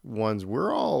are ones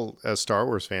we're all, as Star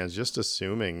Wars fans, just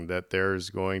assuming that there's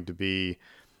going to be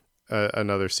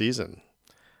another season.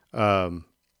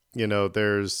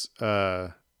 There's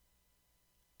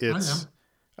it's.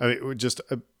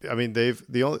 I mean,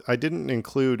 I didn't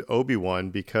include Obi-Wan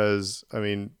because, I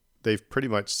mean, they've pretty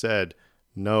much said,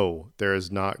 no, there is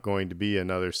not going to be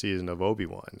another season of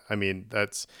Obi-Wan. I mean,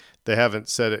 they haven't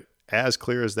said it as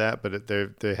clear as that, but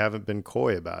they haven't been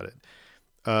coy about it.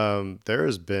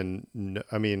 There's been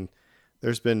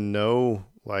no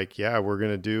like, yeah, we're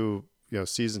going to do,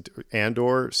 season 2.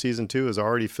 Andor season 2 is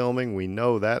already filming. We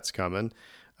know that's coming.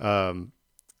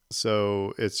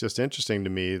 So it's just interesting to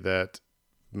me that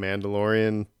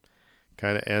Mandalorian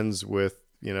kind of ends with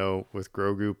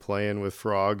Grogu playing with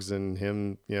frogs and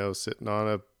him, sitting on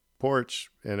a porch,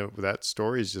 and that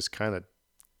story is just kind of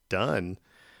done.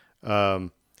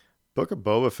 Book of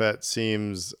Boba Fett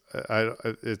seemed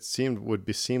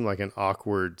like an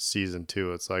awkward season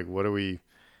 2. It's like,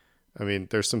 I mean,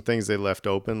 there's some things they left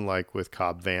open, like with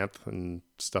Cobb Vanth and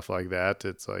stuff like that.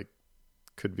 It's like,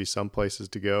 could be some places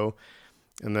to go.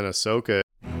 And then Ahsoka.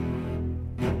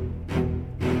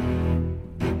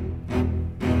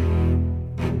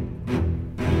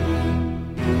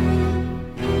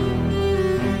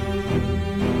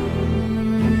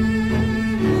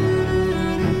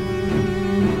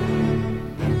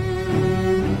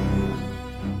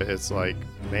 It's like,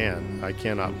 man, I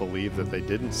cannot believe that they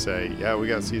didn't say, yeah, we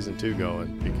got season 2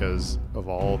 going, because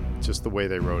of just the way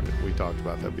they wrote it. We talked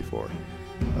about that before.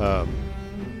 I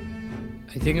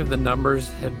think if the numbers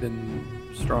had been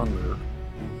stronger,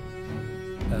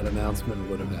 that announcement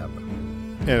would have happened.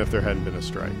 And if there hadn't been a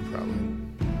strike, probably.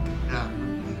 Yeah.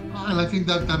 And I think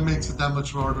that makes it that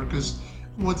much harder, because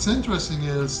what's interesting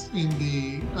is in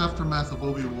the aftermath of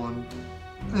Obi-Wan,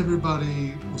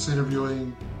 everybody was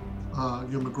interviewing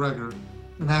Ewan McGregor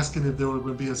and asking if there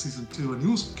would be a season 2, and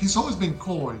he's always been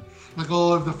coy, like,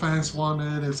 oh, if the fans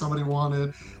wanted, if somebody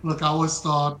wanted. Look, I always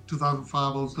thought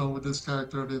 2005 I was done with this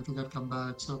character. I didn't think I'd come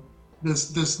back. So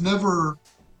this never.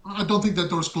 I don't think that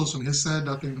door's closed on his end.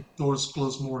 I think the door's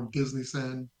closed more on Disney's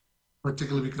end,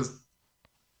 particularly because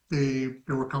they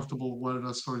were comfortable with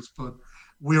the stories. But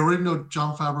we already know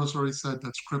Jon Favreau's already said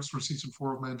that scripts for season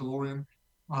 4 of Mandalorian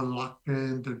are locked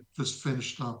in. They're just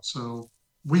finished up. So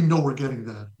we know we're getting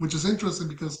that, which is interesting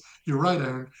because you're right,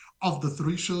 Aaron. Of the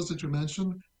 3 shows that you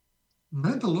mentioned,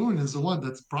 Mandalorian is the one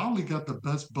that's probably got the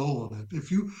best bow on it.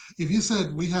 If you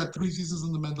said we had 3 seasons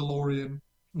in the Mandalorian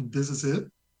and this is it,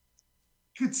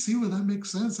 you could see where that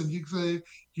makes sense, and you could say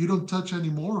you don't touch any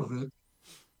more of it.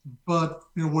 But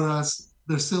whereas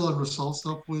there's still unresolved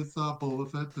stuff with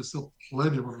Boba Fett, there's still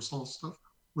plenty of unresolved stuff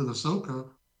with Ahsoka,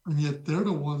 and yet they're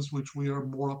the ones which we are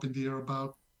more up in the air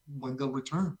about when they'll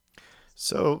return.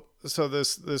 So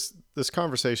this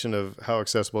conversation of how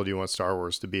accessible do you want Star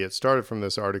Wars to be? It started from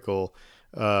this article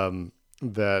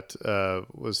that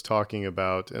was talking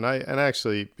about, and I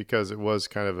actually, because it was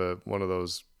kind of one of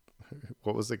those,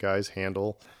 what was the guy's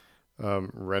handle?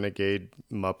 Renegade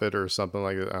Muppet or something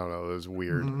like that. I don't know. It was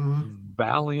weird.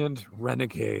 Valiant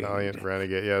Renegade.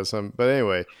 Yeah. But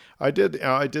anyway, I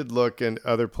did look in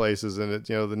other places, and it,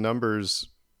 the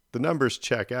numbers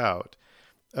check out.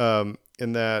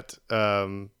 In that,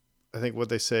 I think what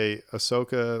they say,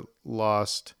 Ahsoka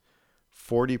lost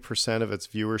 40% of its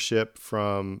viewership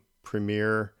from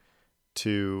premiere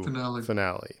to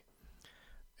finale.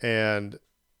 And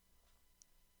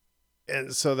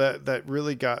so that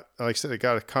really got, like I said, it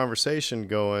got a conversation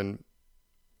going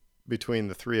between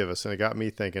the 3 of us, and it got me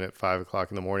thinking at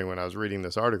 5:00 in the morning when I was reading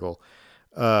this article,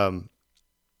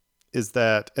 is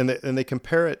that, and they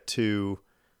compare it to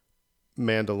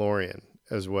Mandalorian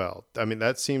as well. I mean,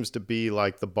 that seems to be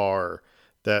like the bar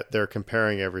that they're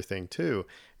comparing everything to.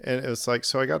 And it was like,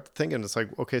 so I got to thinking, it's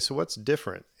like, okay, so what's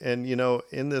different? And,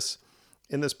 in this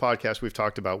podcast, we've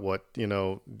talked about what, do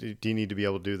you need to be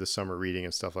able to do the summer reading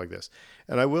and stuff like this.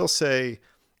 And I will say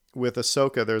with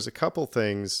Ahsoka, there's a couple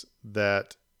things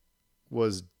that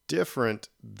was different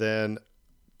than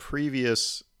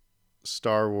previous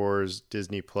Star Wars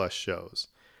Disney Plus shows.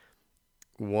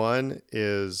 One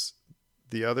is,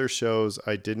 the other shows,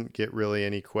 I didn't get really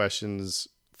any questions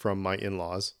from my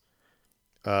in-laws.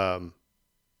 It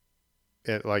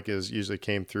usually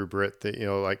came through Britt that,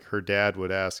 like her dad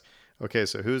would ask, okay,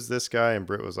 so who's this guy? And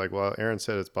Britt was like, well, Aaron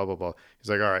said it's blah, blah, blah. He's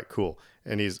like, all right, cool.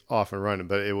 And he's off and running.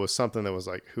 But it was something that was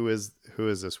like, who is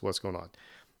this? What's going on?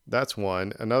 That's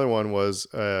one. Another one was,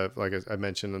 like I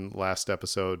mentioned in the last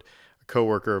episode, a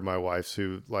coworker of my wife's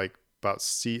who, like, about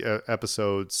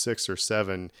episode 6 or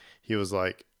 7, he was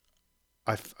like,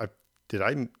 did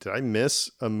I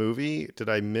miss a movie? Did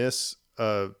I miss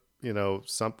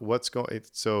what's going?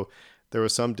 So there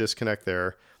was some disconnect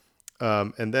there.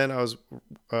 And then I was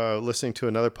listening to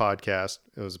another podcast.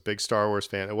 It was a big Star Wars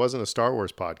fan. It wasn't a Star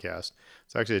Wars podcast.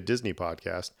 It's actually a Disney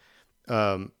podcast.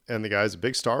 And the guy's a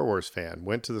big Star Wars fan,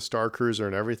 went to the Star Cruiser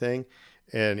and everything.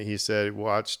 And he said,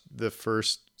 watched the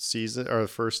first season or the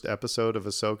first episode of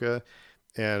Ahsoka.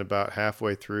 And about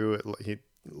halfway through it, he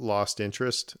lost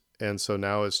interest. And so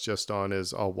now it's just on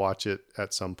his, I'll watch it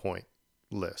at some point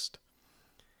list.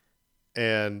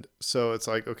 And so it's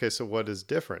like, okay, so what is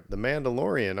different? The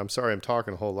Mandalorian, I'm sorry, I'm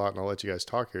talking a whole lot and I'll let you guys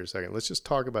talk here in a second. Let's just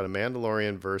talk about a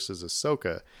Mandalorian versus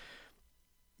Ahsoka.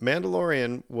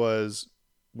 Mandalorian was,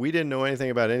 we didn't know anything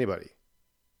about anybody.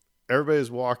 Everybody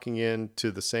was walking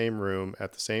into the same room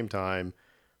at the same time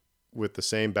with the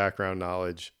same background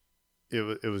knowledge.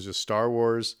 It was just Star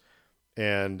Wars,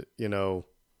 and,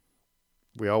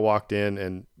 we all walked in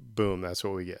and boom, that's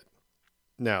what we get.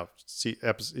 Now,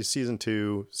 season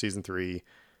 2, season 3,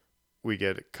 we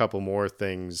get a couple more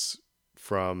things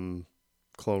from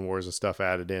Clone Wars and stuff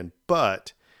added in.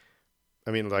 But,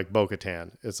 I mean, like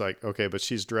Bo-Katan, it's like, okay, but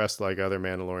she's dressed like other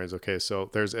Mandalorians. Okay, so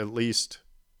there's at least,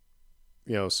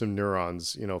 some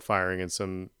neurons, firing and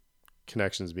some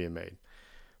connections being made.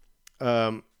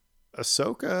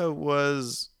 Ahsoka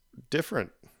was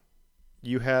different.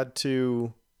 You had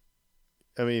to,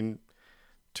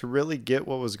 to really get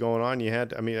what was going on, you had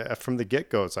to, from the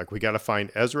get-go, it's like, we got to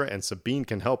find Ezra and Sabine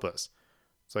can help us.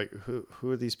 It's like,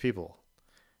 who are these people?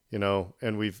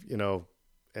 And we've,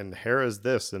 and Hera's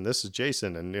this, and this is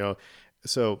Jason. And,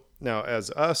 so now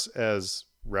as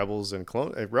Rebels and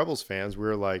Rebels fans, we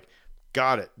were like,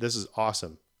 got it. This is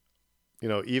awesome.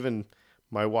 Even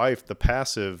my wife, the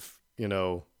passive,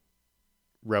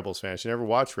 Rebels fan, she never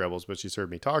watched Rebels, but she's heard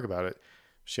me talk about it.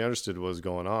 She understood what was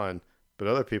going on, but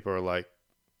other people are like,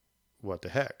 what the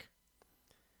heck?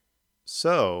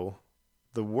 So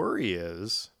the worry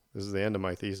is, this is the end of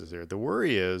my thesis here. The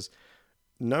worry is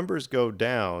numbers go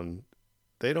down.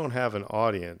 They don't have an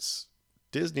audience.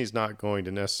 Disney's not going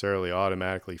to necessarily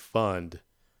automatically fund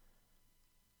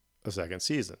a second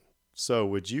season. So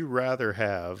would you rather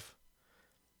have,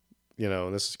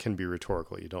 and this can be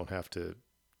rhetorical. You don't have to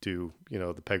do,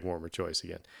 the peg warmer choice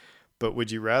again, but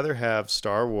would you rather have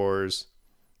Star Wars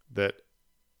that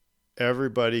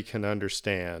everybody can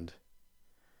understand,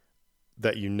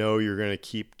 that you're going to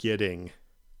keep getting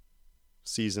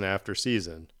season after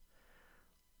season?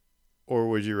 Or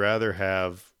would you rather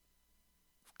have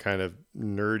kind of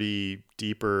nerdy,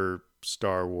 deeper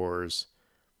Star Wars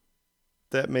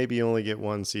that maybe only get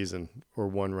one season or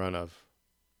one run of,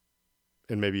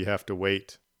 and maybe you have to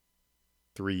wait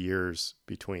 3 years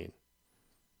between?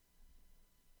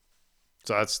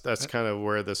 So that's kind of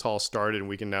where this all started, and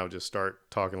we can now just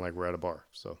start talking like we're at a bar.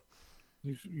 So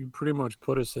you pretty much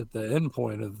put us at the end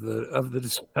point of the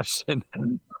discussion,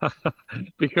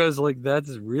 because like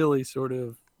that's really sort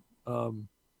of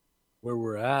where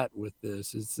we're at with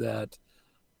this, is that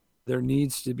there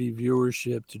needs to be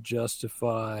viewership to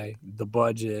justify the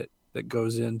budget that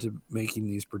goes into making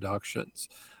these productions.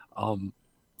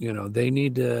 They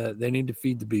need to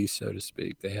feed the beast, so to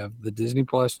speak. They have the Disney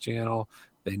Plus channel.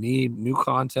 They need new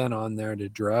content on there to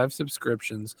drive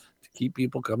subscriptions, to keep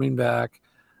people coming back.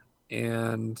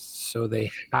 And so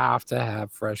they have to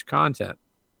have fresh content.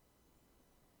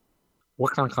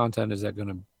 What kind of content is that going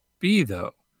to be,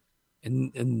 though?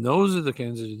 And those are the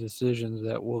kinds of decisions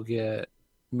that will get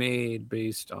made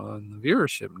based on the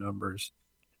viewership numbers.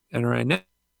 And right now,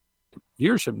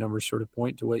 viewership numbers sort of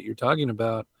point to what you're talking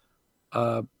about.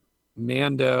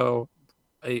 Mando,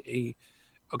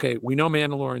 okay, we know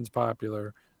Mandalorian's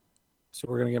popular, so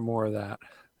we're gonna get more of that.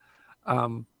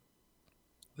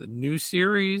 The new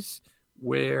series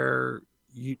where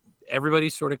everybody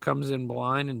sort of comes in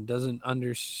blind and doesn't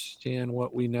understand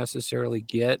what we necessarily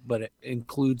get, but it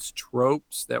includes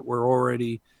tropes that we're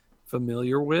already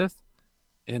familiar with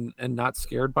and not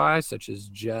scared by, such as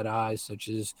Jedi, such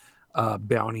as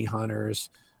bounty hunters,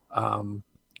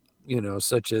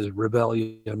 such as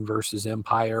rebellion versus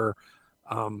empire,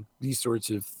 these sorts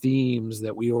of themes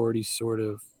that we already sort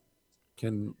of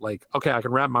can, like, okay, I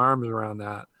can wrap my arms around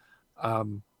that.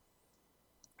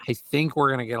 I think we're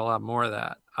going to get a lot more of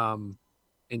that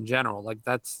in general. Like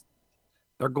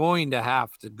they're going to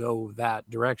have to go that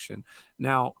direction.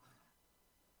 Now,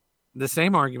 the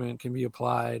same argument can be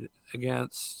applied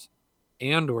against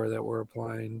Andor that we're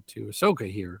applying to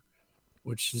Ahsoka here,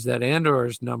 which is that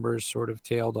Andor's numbers sort of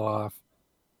tailed off,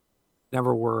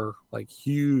 never were like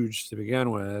huge to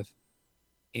begin with,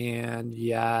 and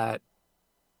yet,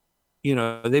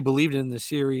 they believed in the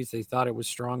series. They thought it was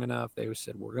strong enough. They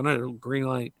said, we're going to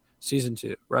greenlight season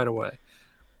 2 right away.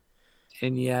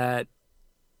 And yet,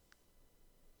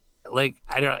 like,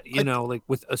 I don't, like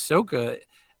with Ahsoka,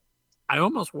 I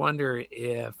almost wonder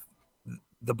if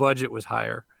the budget was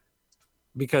higher,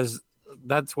 because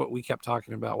that's what we kept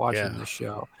talking about watching this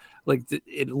show. Like,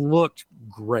 it looked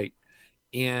great,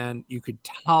 and you could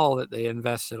tell that they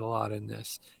invested a lot in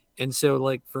this. And so,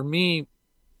 like, for me,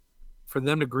 for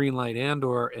them to greenlight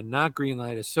Andor and not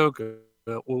greenlight Ahsoka,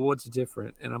 well, what's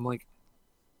different? And I'm like,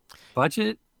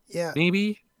 budget? Yeah.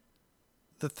 Maybe.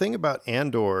 The thing about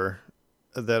Andor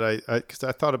that because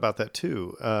I thought about that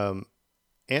too.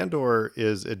 Andor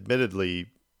is admittedly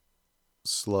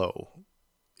slow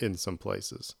in some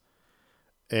places.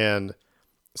 And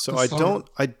so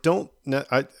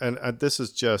this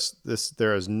is just this,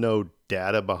 there is no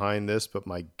data behind this, but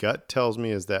my gut tells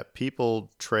me is that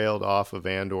people trailed off of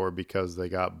Andor because they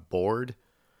got bored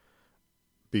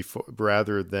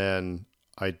rather than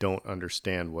I don't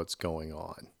understand what's going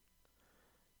on.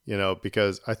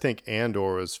 Because I think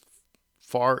Andor is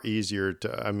far easier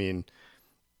to, I mean,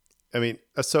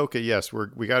 Ahsoka, yes,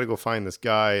 we got to go find this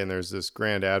guy, and there's this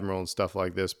Grand Admiral and stuff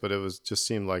like this, but it just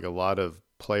seemed like a lot of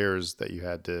players that you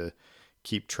had to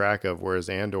keep track of. Whereas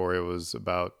Andor, it was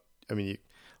about, like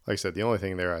I said, the only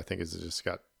thing there I think is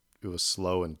it was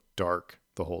slow and dark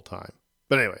the whole time.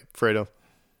 But anyway, Fredo.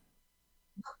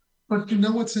 But you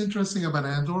know what's interesting about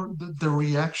Andor? The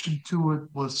reaction to it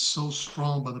was so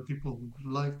strong by the people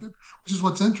who liked it. Which is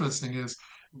what's interesting is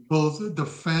both the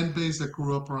fan base that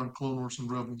grew up around Clone Wars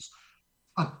and Rebels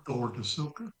adored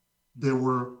Ahsoka. They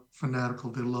were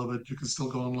fanatical. They love it. You can still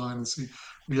go online and see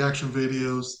reaction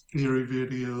videos, theory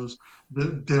videos,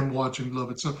 them watching,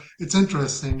 love it. So it's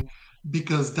interesting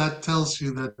because that tells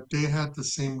you that they had the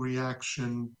same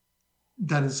reaction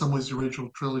that in some ways the original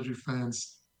trilogy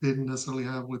fans didn't necessarily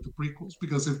have with the prequels,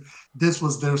 because if this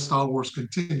was their Star Wars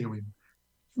continuing.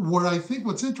 What I think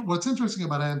what's interesting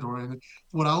about Andor, and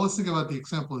what I always think about the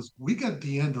example is we get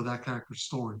the end of that character's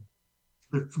story.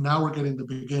 But now we're getting the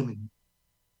beginning.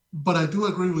 But I do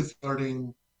agree with you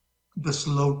regarding the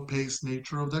slow paced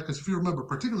nature of that, because if you remember,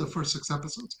 particularly the first 6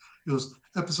 episodes, it was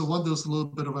episode 1, there was a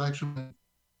little bit of action.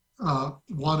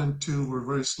 1 and 2 were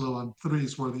very slow, and 3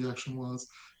 is where the action was.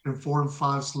 And 4 and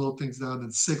 5 slow things down,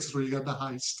 and 6 is where you got the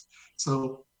heist.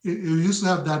 So it used to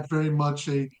have that very much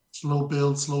a slow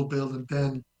build, and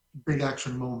then big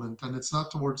action moment. And it's not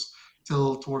towards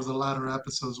the latter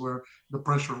episodes where the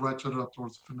pressure ratcheted up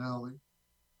towards the finale.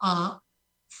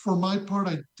 For my part,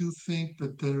 I do think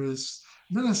that there is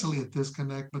not necessarily a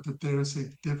disconnect, but that there is a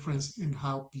difference in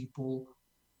how people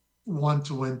want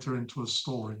to enter into a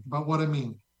story. But what I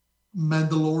mean,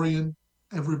 Mandalorian,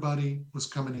 everybody was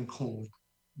coming in cold.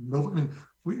 No,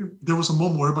 there was a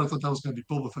moment where everybody thought that was going to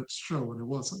be Boba Fett's show, and it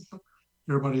wasn't. But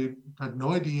everybody had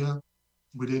no idea.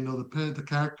 We didn't know the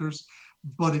characters,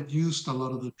 but it used a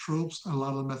lot of the tropes, a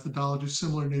lot of the methodology,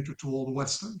 similar in nature to all the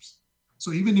westerns.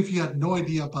 So even if you had no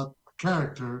idea about the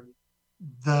character,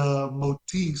 the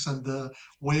motifs and the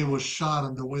way it was shot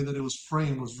and the way that it was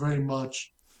framed was very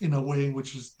much in a way in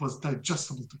which was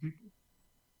digestible to people.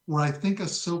 Where I think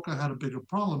Ahsoka had a bigger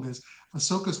problem is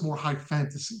Ahsoka is more high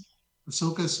fantasy.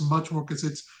 Ahsoka is much more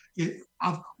because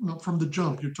from the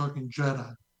jump, you're talking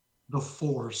Jedi, the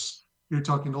Force, you're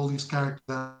talking all these characters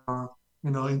that are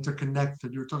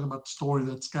interconnected. You're talking about the story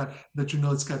it's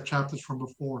got chapters from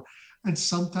before, and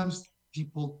sometimes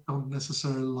people don't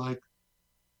necessarily like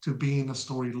to be in a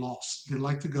story lost. They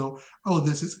like to go, oh,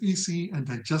 this is easy and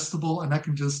digestible, and I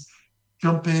can just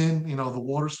jump in. The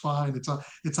water's fine.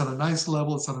 It's at a nice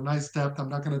level. It's at a nice depth. I'm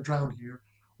not going to drown here.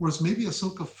 Whereas maybe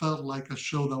Ahsoka felt like a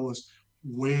show that was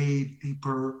way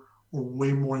deeper or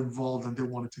way more involved than they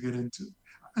wanted to get into.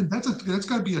 And that's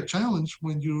got to be a challenge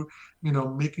when you're,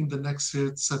 making the next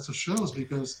sets of shows,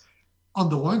 because on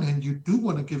the one hand, you do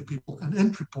want to give people an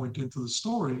entry point into the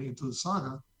story, into the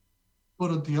saga.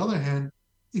 But on the other hand,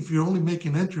 if you're only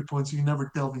making entry points, you're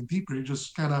never delving deeper. You're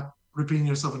just kind of repeating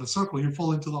yourself in a circle. You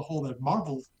fall into the hole that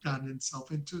Marvel got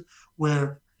itself into,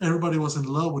 where everybody was in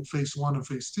love with phase 1 and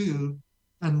phase 2.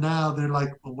 And now they're like,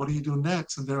 well, what do you do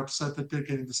next? And they're upset that they're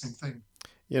getting the same thing.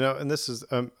 And this is,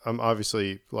 I'm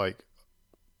obviously like,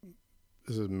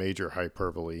 this is major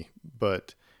hyperbole,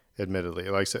 but admittedly,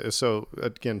 like, so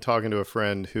again, talking to a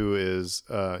friend who is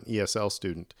an ESL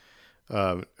student,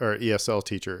 or ESL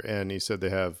teacher, and he said they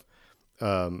have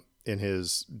in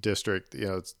his district,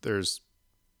 there's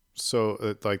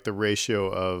so like the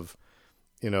ratio of,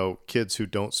 kids who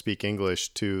don't speak English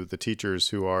to the teachers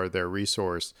who are their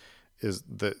resource is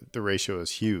the ratio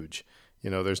is huge.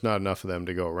 There's not enough of them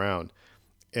to go around.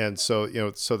 And so,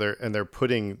 they're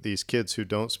putting these kids who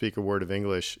don't speak a word of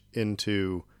English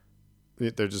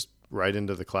they're just right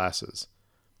into the classes.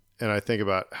 And I think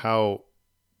about how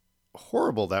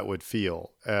horrible that would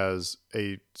feel as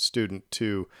a student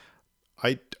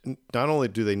not only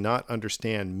do they not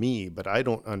understand me, but I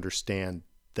don't understand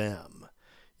them,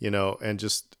 and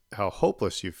just how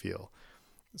hopeless you feel.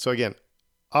 So again,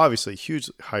 obviously huge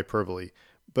hyperbole,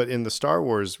 but in the Star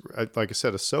Wars, like I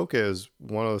said, Ahsoka is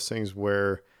one of those things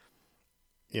where,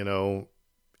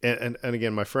 and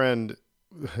again, my friend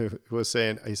was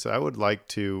saying, he said, I would like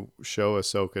to show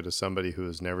Ahsoka to somebody who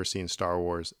has never seen Star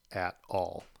Wars at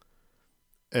all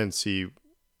and see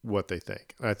what they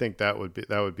think. And I think that would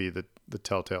be the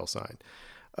telltale sign.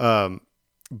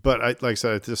 But like I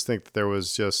said, I just think that there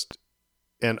was just,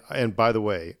 and by the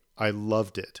way, I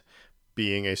loved it.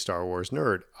 Being a Star Wars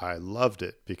nerd, I loved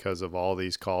it because of all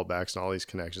these callbacks and all these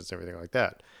connections and everything like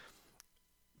that.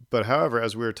 But however,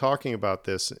 as we were talking about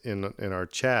this in our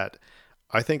chat,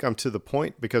 I think I'm to the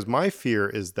point, because my fear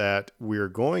is that we're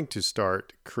going to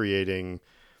start creating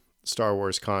Star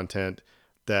Wars content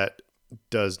that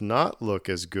does not look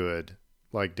as good,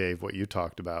 like Dave, what you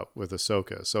talked about with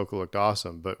Ahsoka. Ahsoka looked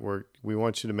awesome, but we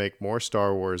want you to make more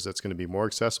Star Wars that's going to be more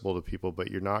accessible to people,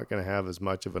 but you're not going to have as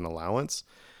much of an allowance.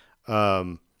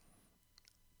 We've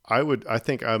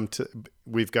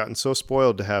gotten so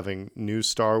spoiled to having new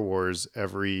Star Wars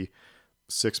every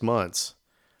 6 months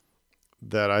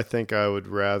that I think I would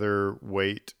rather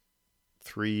wait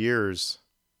 3 years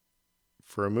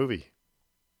for a movie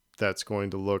that's going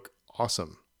to look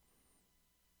awesome.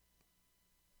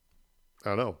 I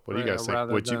don't know. What do you guys think?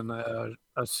 Rather than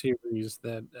a series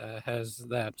that has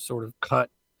that sort of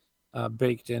cut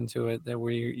baked into it, that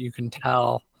where you can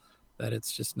tell that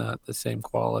it's just not the same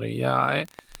quality. Yeah,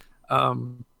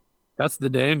 that's the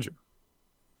danger.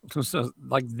 So,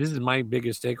 like, this is my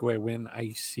biggest takeaway when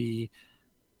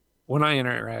I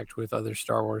interact with other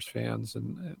Star Wars fans,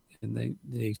 and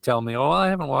they tell me, "Oh, I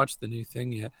haven't watched the new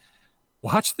thing yet."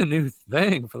 Watch the new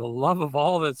thing, for the love of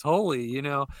all that's holy.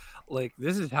 Like,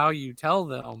 this is how you tell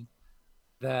them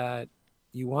that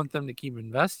you want them to keep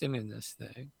investing in this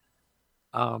thing.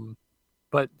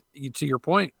 But to your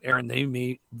point, Aaron, they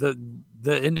meet the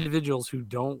individuals who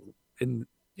don't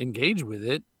engage with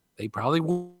it. They probably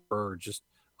were just,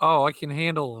 oh, I can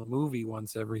handle a movie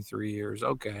once every 3 years.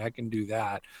 Okay, I can do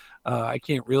that. I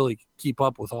can't really keep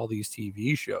up with all these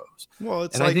TV shows. Well,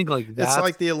 I think like it's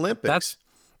like the Olympics.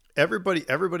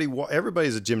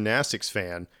 Everybody's a gymnastics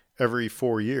fan every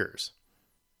 4 years.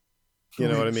 You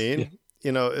know what I mean?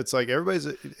 Yeah. It's like and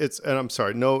I'm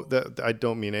sorry, no, that I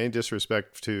don't mean any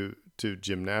disrespect to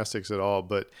gymnastics at all,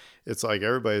 but it's like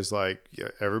everybody's like,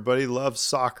 everybody loves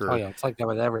soccer. Oh yeah, it's like that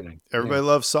with everything. Everybody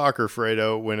loves soccer,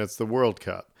 Fredo, when it's the World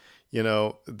Cup.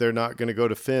 They're not going to go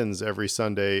to Finn's every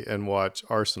Sunday and watch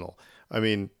Arsenal. I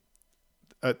mean,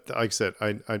 like I said,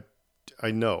 I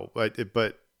know,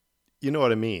 but you know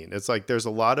what I mean? It's like there's a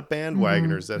lot of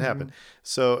bandwagoners that happen.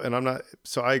 So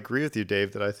I agree with you,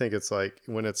 Dave, that I think it's like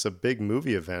when it's a big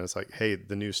movie event, it's like, hey,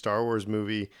 the new Star Wars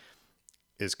movie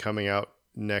is coming out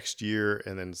next year.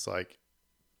 And then it's like,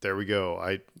 there we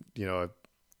go.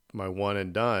 My one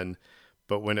and done.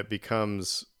 But when it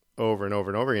becomes over and over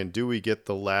and over again, do we get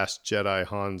the Last Jedi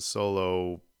Han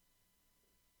Solo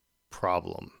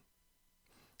problem?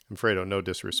 I'm afraid no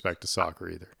disrespect to soccer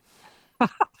either.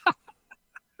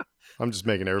 I'm just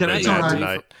making everybody mad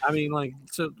tonight. I mean,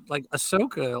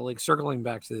 Ahsoka, like, circling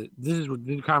back to this is what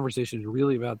the conversation is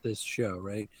really about, this show,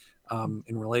 right?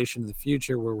 In relation to the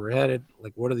future, where we're headed,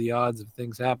 like, what are the odds of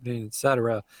things happening,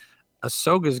 etc.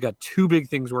 Ahsoka's got two big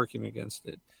things working against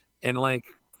it, and like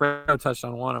Fredo touched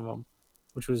on one of them,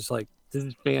 which was like, this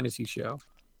is a fantasy show.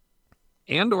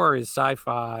 Andor is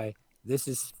sci-fi. This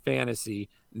is fantasy.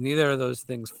 Neither of those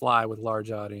things fly with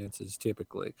large audiences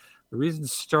typically. The reason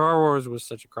Star Wars was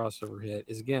such a crossover hit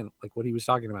is, again, like what he was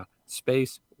talking about,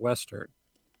 space western.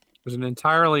 It was an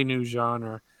entirely new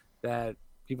genre that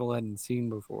people hadn't seen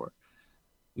before.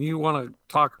 You want to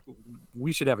talk,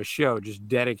 we should have a show just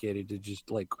dedicated to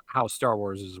just like how Star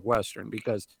Wars is western,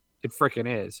 because it freaking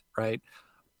is, right?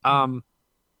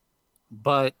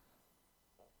 But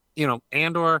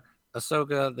Andor,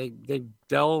 Ahsoka, they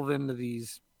delve into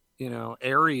these,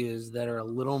 areas that are a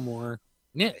little more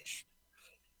niche.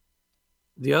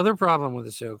 The other problem with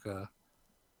Ahsoka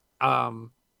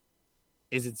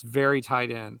is it's very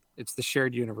tied in. It's the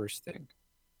shared universe thing.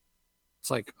 it's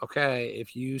like, okay,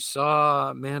 if you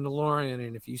saw Mandalorian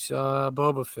and if you saw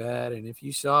Boba Fett and if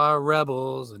you saw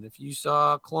Rebels and if you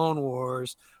saw Clone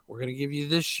Wars, we're going to give you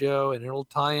this show and it'll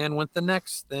tie in with the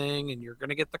next thing and you're going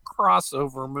to get the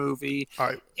crossover movie.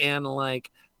 And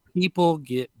like people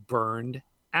get burned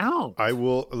out. I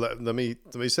will let me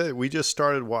say, we just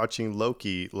started watching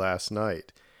Loki last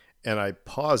night and I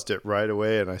paused it right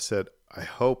away and I said, I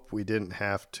hope we didn't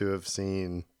have to have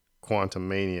seen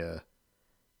Quantumania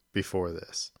before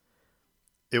this.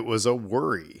 It was a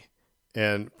worry.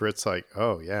 And Britt's like,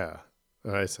 oh yeah.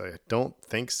 And I say, I don't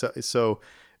think so. So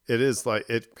it is like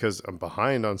it, because I'm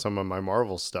behind on some of my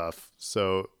Marvel stuff.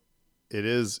 So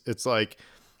it's like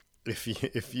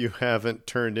if you haven't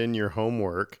turned in your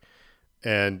homework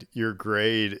and your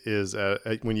grade is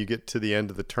when you get to the end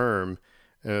of the term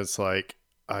and it's like,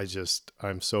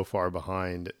 I'm so far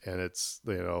behind and it's,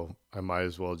 I might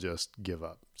as well just give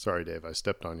up. Sorry, Dave, I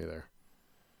stepped on you there.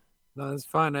 No, that's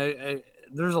fine.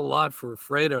 There's a lot for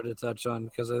Fredo to touch on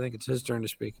because I think it's his turn to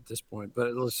speak at this point.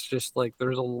 But it's just like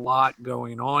there's a lot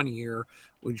going on here,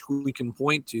 which we can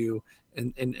point to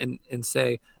and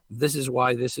say this is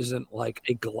why this isn't like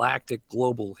a galactic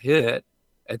global hit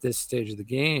at this stage of the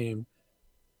game,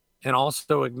 and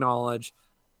also acknowledge,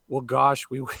 well, gosh,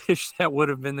 we wish that would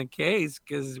have been the case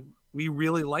because we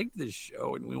really like this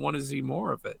show and we want to see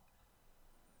more of it.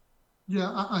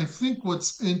 Yeah, I think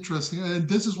what's interesting, and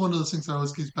this is one of those things that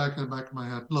always keeps back in the back of my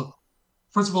head. Look,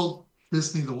 first of all,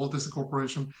 Disney, the Walt Disney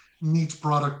Corporation, needs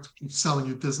product to keep selling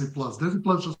you Disney Plus. Disney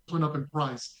Plus just went up in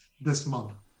price this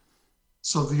month.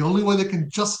 So the only way they can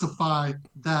justify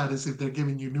that is if they're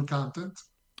giving you new content.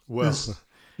 Well,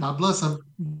 God bless them.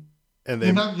 And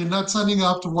you're not signing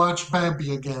up to watch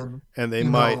Bambi again. And they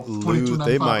might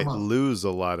lose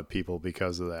a lot of people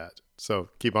because of that. So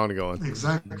keep on going.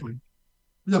 Exactly.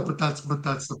 Yeah, but that's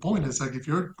the point. It's like if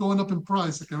you're going up in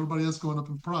price, like everybody else going up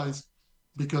in price,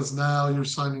 because now you're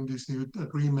signing these new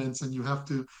agreements and you have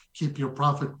to keep your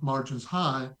profit margins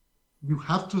high, you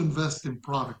have to invest in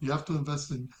product. You have to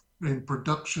invest in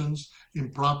productions, in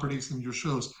properties, in your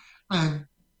shows. And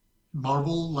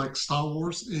Marvel, like Star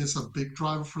Wars, is a big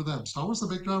driver for them. Star Wars is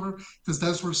a big driver because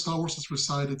that's where Star Wars has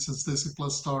resided since Disney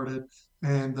Plus started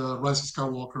and Rise of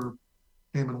Skywalker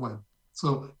came and went.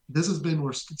 So this has been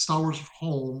where Star Wars is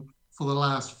home for the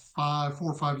last 4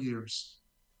 or 5 years,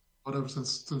 whatever,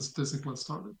 since Disney Plus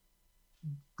started.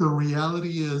 The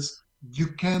reality is you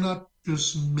cannot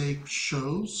just make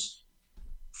shows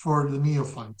for the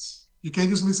neophytes. You can't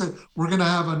just say, we're going to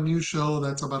have a new show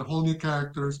that's about whole new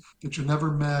characters that you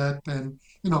never met. And,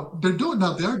 they're doing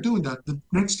that. They are doing that. The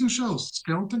next 2 shows,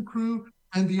 Skeleton Crew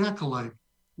and The Acolyte.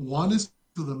 One is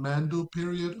to the Mando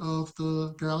period of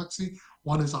the galaxy.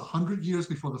 One is 100 years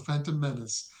before the Phantom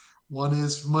Menace. One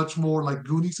is much more like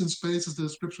Goonies in space, is the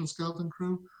description of Skeleton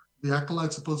Crew. The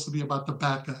Acolyte's supposed to be about the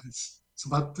bad guys.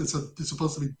 It's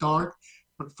supposed to be dark,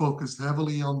 but focused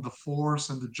heavily on the Force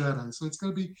and the Jedi. So it's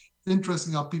going to be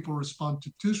interesting how people respond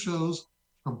to 2 shows,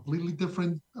 completely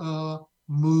different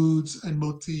moods and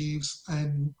motifs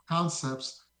and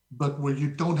concepts, but where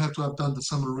you don't have to have done the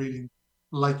summer reading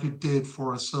like you did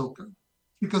for Ahsoka.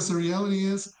 Because the reality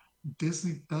is,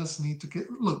 Disney does need to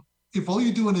look, if all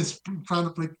you're doing is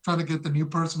trying to get the new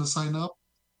person to sign up,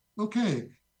 okay.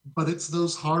 But it's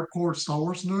those hardcore Star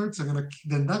Wars nerds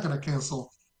they're not gonna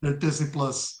cancel their Disney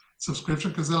Plus subscription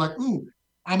because they're like, ooh,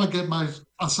 I'm gonna get my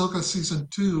Ahsoka season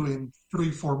 2 in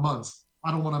 3-4 months.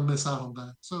 I don't want to miss out on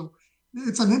that. So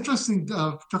it's an interesting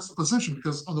juxtaposition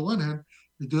because on the one hand,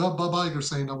 you do have Bob Iger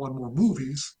saying I want more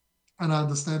movies, and I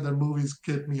understand that movies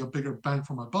get me a bigger bang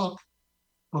for my buck.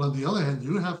 But on the other hand,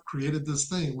 you have created this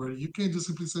thing where you can't just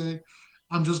simply say,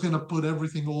 I'm just going to put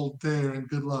everything all there and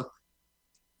good luck.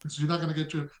 Because you're not going to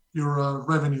get your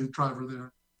revenue driver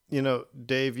there.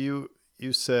 Dave, you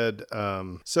said,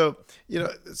 so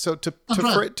to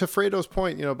Fredo's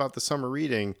point, about the summer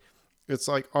reading, it's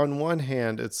like on one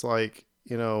hand, it's like,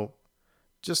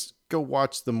 just go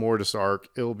watch the Mortis arc.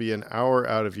 It'll be an hour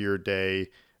out of your day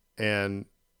and,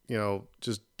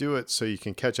 just do it so you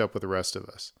can catch up with the rest of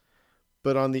us.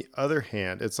 But on the other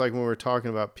hand, it's like when we're talking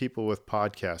about people with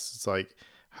podcasts, it's like,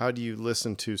 how do you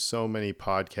listen to so many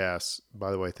podcasts?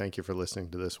 By the way, thank you for listening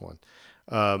to this one.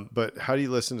 But how do you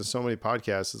listen to so many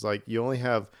podcasts? It's like you only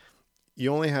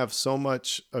have so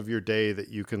much of your day that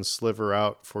you can sliver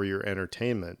out for your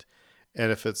entertainment.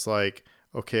 And if it's like,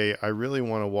 okay, I really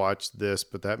want to watch this,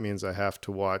 but that means I have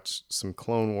to watch some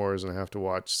Clone Wars and I have to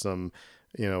watch some,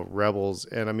 Rebels.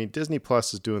 And I mean, Disney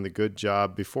Plus is doing the good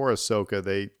job. Before Ahsoka,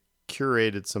 they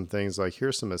curated some things like,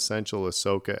 here's some essential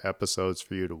Ahsoka episodes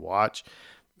for you to watch.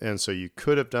 And so you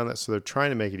could have done that. So they're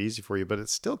trying to make it easy for you, but it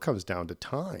still comes down to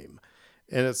time.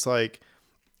 And it's like,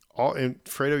 all, and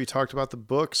Fredo, you talked about the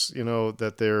books, you know,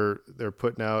 that they're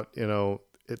putting out, you know,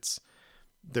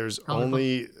 there's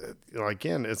only,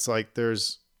 again, it's like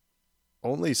there's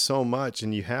only so much,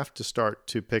 and you have to start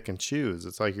to pick and choose.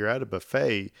 It's like you're at a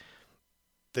buffet.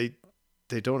 They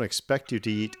don't expect you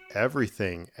to eat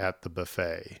everything at the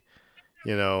buffet,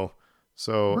 you know?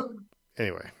 So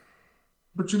anyway.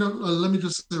 But let me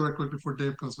just say right quick before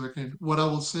Dave comes back in. What I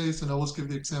will say is, and I always give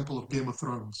the example of Game of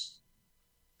Thrones.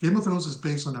 Game of Thrones is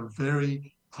based on a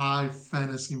very high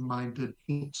fantasy-minded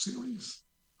book series,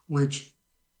 which,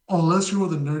 unless you were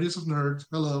the nerdiest of nerds,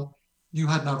 hello, you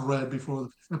had not read before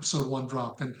episode 1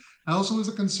 dropped. And that also is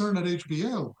a concern at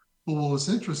HBO. But what was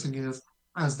interesting is,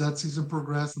 as that season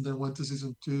progressed and then went to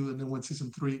season 2 and then went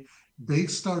season 3, they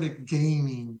started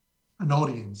gaining an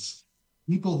audience.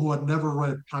 People who had never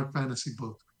read high fantasy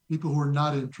books, people who were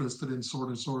not interested in sword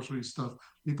and sorcery stuff,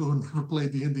 people who never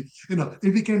played the indie.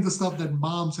 It became the stuff that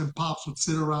moms and pops would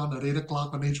sit around at 8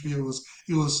 o'clock on HBO.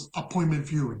 It was appointment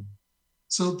viewing.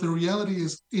 So the reality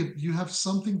is, if you have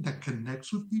something that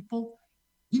connects with people,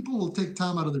 people will take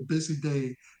time out of their busy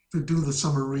day to do the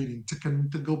summer reading,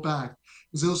 to go back.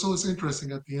 It's also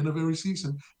interesting, at the end of every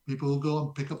season, people will go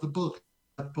and pick up the book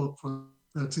that book from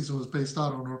that season was based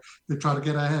out on, or they try to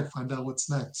get ahead, find out what's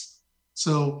next.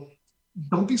 So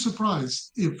don't be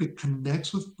surprised if it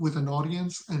connects with an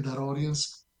audience and that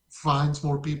audience finds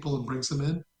more people and brings them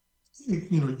in.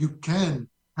 You can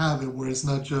have it where it's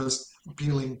not just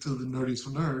appealing to the nerdies for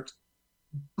nerds,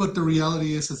 but the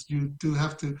reality is you do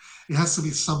have to. It has to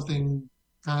be something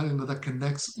that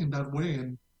connects in that way,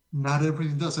 and not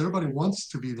everything does. Everybody wants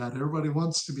to be that. Everybody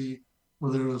wants to be,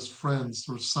 whether it was Friends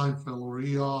or Seinfeld or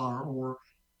ER or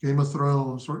Game of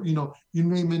Thrones, or you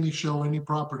name any show, any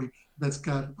property that's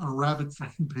got a rabid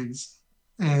fan base.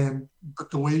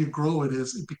 But the way you grow it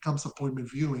is, it becomes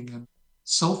appointment viewing. And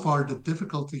so far, the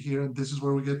difficulty here, and this is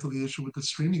where we get to the issue with the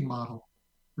streaming model.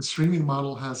 The streaming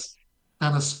model has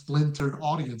kind of splintered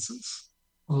audiences.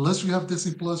 Unless you have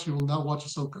Disney Plus, you will not watch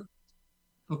Ahsoka.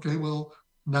 Okay, well,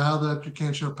 now that you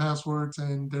can't share passwords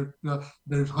and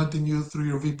they're hunting you through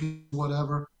your VPN,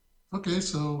 whatever. Okay,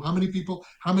 so how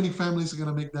many families are going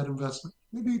to make that investment?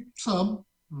 Maybe some,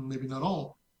 maybe not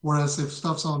all. Whereas if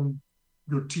stuff's on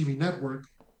your TV network,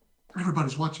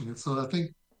 everybody's watching it. So I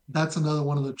think that's another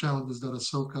one of the challenges that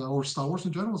Ahsoka or Star Wars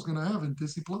in general is going to have in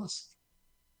Disney Plus.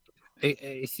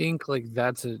 I think like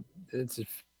it's a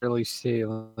fairly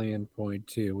salient point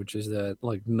too, which is that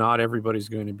like not everybody's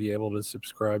going to be able to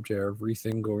subscribe to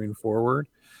everything going forward,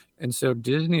 and so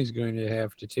Disney's going to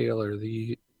have to tailor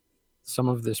some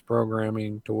of this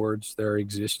programming towards their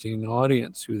existing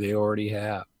audience, who they already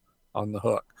have on the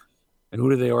hook. And who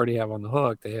do they already have on the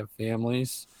hook? They have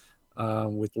families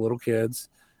with little kids.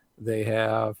 They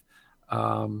have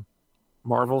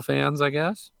Marvel fans, I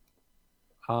guess.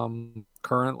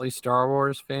 Currently Star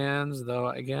Wars fans, though,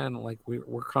 again, like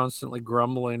we're constantly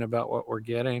grumbling about what we're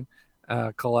getting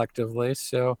collectively.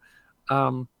 So,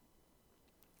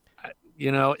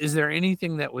 is there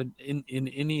anything that would in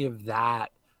any of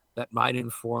that might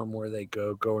inform where they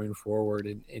go going forward?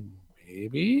 And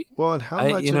maybe, well, and how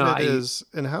much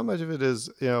of it is,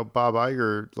 Bob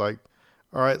Iger, like,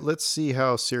 all right, let's see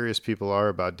how serious people are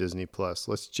about Disney Plus.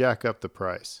 Let's jack up the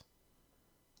price.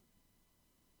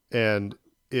 And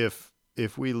if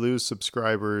we lose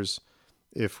subscribers,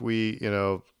 if we,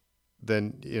 then,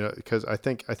 because I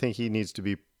think he needs to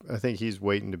be, I think he's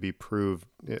waiting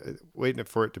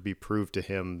for it to be proved to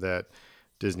him that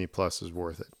Disney Plus is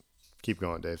worth it. Keep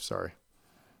going, Dave. Sorry.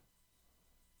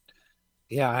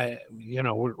 Yeah,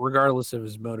 regardless of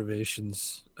his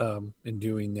motivations in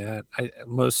doing that,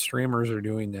 most streamers are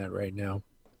doing that right now.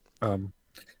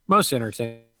 Most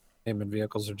entertainment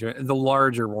vehicles are doing, the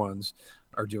larger ones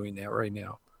are doing that right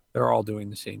now. They're all doing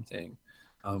the same thing.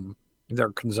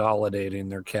 They're consolidating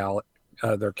their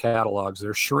catalogs.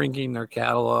 They're shrinking their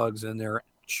catalogs, and they're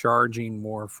charging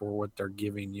more for what they're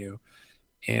giving you.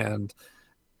 And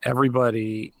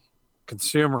everybody,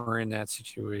 consumer in that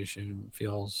situation,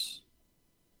 feels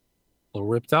a little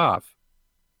ripped off.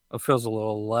 It feels a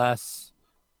little less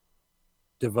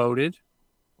devoted,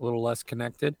 a little less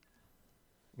connected.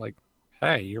 Like,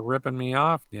 hey, you're ripping me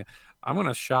off. Yeah, I'm going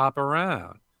to shop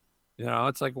around.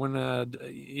 It's like when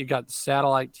you got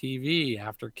satellite TV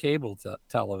after cable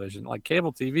television. Like,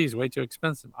 cable TV is way too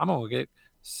expensive. I'm going to get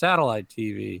satellite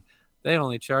TV. They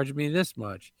only charge me this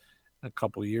much. A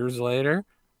couple years later,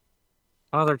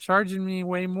 they're charging me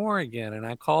way more again. And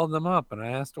I called them up and I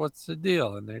asked, what's the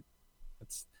deal? And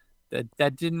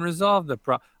that didn't resolve the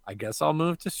problem. I guess I'll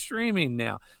move to streaming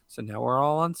now. So now we're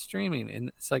all on streaming. And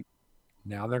it's like,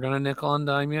 now they're going to nickel and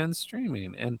dime you on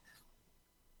streaming. And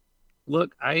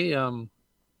look,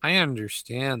 I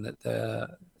understand that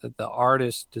the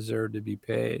artists deserve to be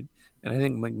paid, and I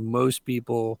think like most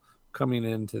people coming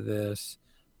into this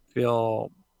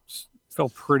feel feel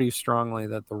pretty strongly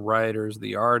that the writers,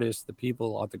 the artists, the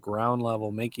people at the ground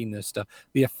level making this stuff,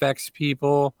 the effects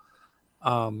people,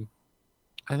 um,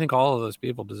 I think all of those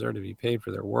people deserve to be paid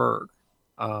for their work.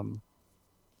 Um,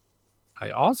 I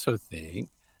also think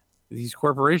these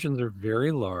corporations are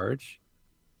very large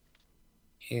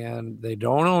and they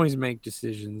don't always make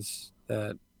decisions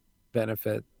that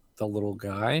benefit the little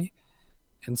guy.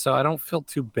 And so I don't feel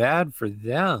too bad for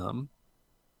them.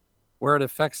 Where it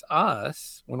affects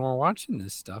us when we're watching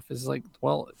this stuff is like,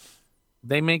 well,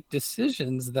 they make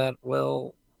decisions that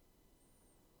will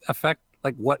affect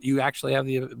like what you actually have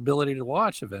the ability to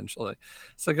watch eventually.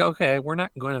 It's like, okay, we're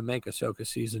not going to make Ahsoka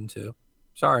season 2.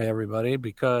 Sorry, everybody,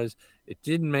 because it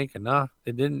didn't make enough.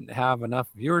 It didn't have enough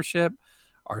viewership.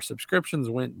 Our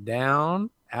subscriptions went down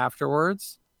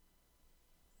afterwards.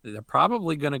 They're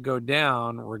probably going to go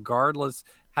down regardless.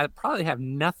 Probably have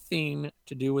nothing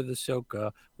to do with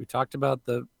Ahsoka. We talked about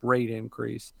the rate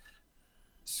increase.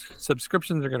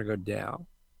 Subscriptions are going to go down.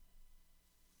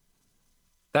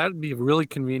 That'd be a really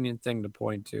convenient thing to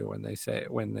point to when they say,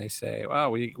 well,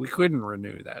 we couldn't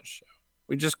renew that show.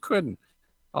 We just couldn't.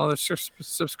 All the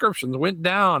subscriptions went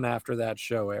down after that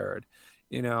show aired.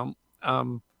 You know,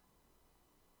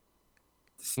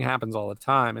 this thing happens all the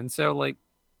time. And so, like,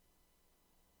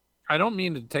 I don't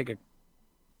mean to take a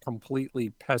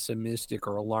completely pessimistic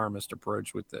or alarmist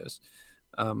approach with this,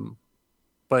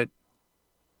 but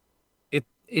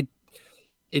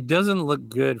it doesn't look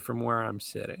good from where I'm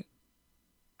sitting.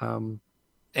 And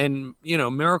you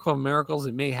know, miracle of miracles,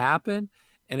 it may happen.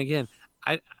 And again,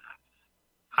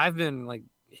 I've been like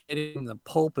hitting the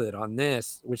pulpit on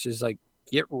this, which is like,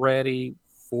 get ready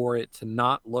for it to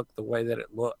not look the way that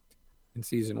it looked in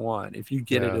season 1. If you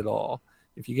get it at all,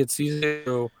 if you get season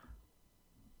 2,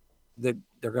 that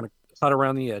they're going to cut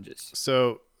around the edges.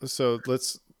 So let's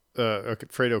okay,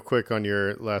 Fredo, quick on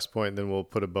your last point, and then we'll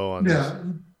put a bow on this.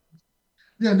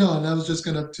 Yeah, no, and I was just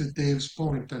gonna to Dave's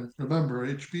point. And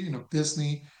remember,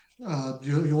 Disney,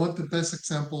 you want the best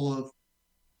example of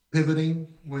pivoting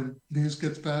when news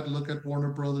gets bad. Look at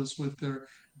Warner Brothers with their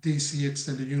DC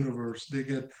Extended Universe. They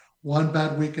get one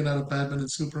bad weekend out of Batman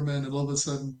and Superman, and all of a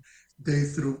sudden they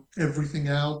threw everything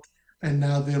out, and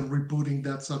now they're rebooting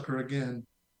that sucker again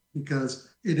because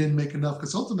it didn't make enough.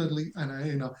 Because ultimately,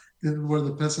 and this is where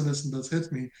the pessimism does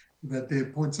hit me, that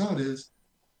Dave points out is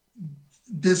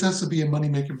this has to be a money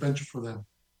making venture for them.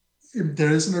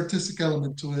 There is an artistic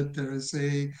element to it. There is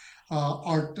a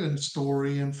art and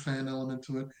story and fan element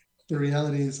to it. The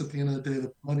reality is, at the end of the day,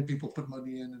 the money people put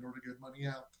money in order to get money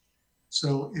out.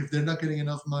 So if they're not getting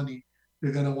enough money,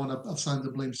 they're going to want to assign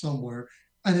the blame somewhere.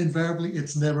 And invariably,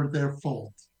 it's never their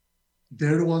fault.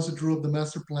 They're the ones who drew up the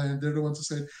master plan. They're the ones who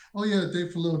said, "Oh yeah,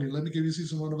 Dave Filoni, let me give you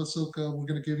season 1 of Ahsoka. We're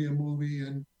going to give you a movie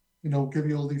and give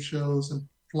you all these shows and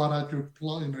plot out your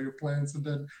plans." And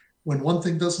then when one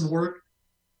thing doesn't work,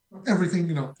 everything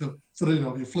you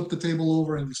flip the table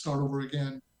over and you start over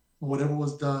again. Whatever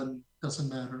was done doesn't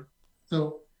matter.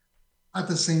 So at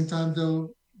the same time,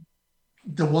 though,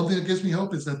 the one thing that gives me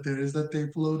hope is that there is that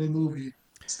Dave Filoni movie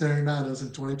staring at us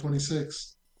in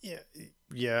 2026. Yeah.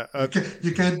 You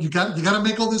got to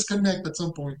make all this connect at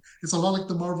some point. It's a lot like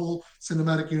the Marvel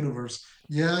Cinematic Universe.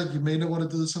 Yeah, you may not want to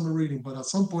do the summer reading, but at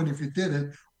some point, if you did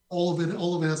it, all of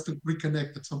it has to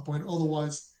reconnect at some point.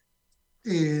 Otherwise,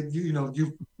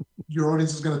 your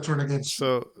audience is going to turn against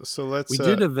you. So let's. We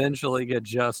did eventually get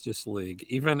Justice League,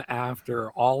 even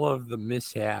after all of the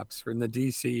mishaps from the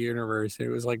DC universe. It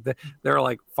was like they're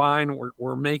like, fine,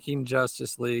 we're making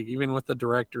Justice League, even with the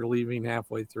director leaving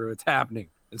halfway through. It's happening.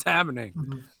 It's happening.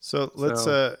 Mm-hmm. So let's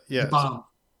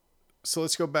So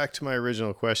let's go back to my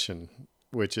original question,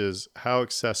 which is, how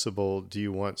accessible do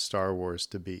you want Star Wars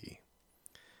to be?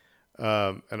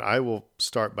 And I will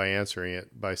start by answering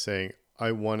it by saying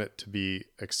I want it to be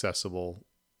accessible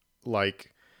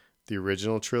like the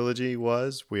original trilogy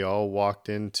was. We all walked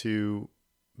into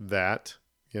that,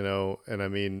 and I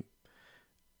mean,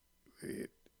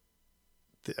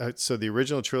 so the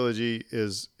original trilogy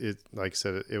like I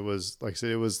said, it was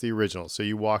the original. So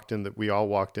we all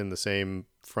walked in the same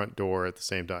front door at the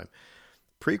same time.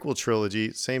 Prequel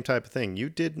trilogy, same type of thing. You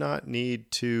did not need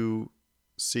to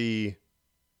see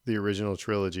the original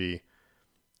trilogy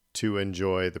to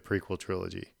enjoy the prequel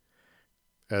trilogy,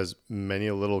 as many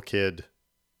a little kid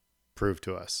proved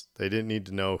to us. They didn't need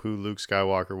to know who Luke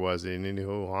Skywalker was. They didn't need to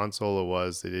know who Han Solo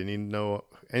was. They didn't need to know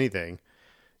anything.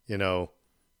 They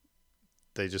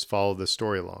just followed the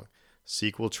story along.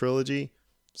 Sequel trilogy,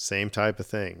 same type of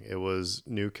thing. It was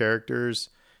new characters.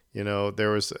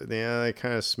 There was, yeah, they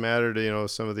kind of smattered,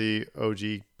 some of the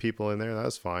OG people in there.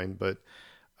 That's fine. But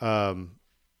um,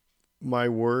 my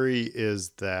worry is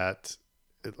that,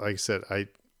 like I said,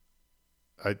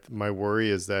 my worry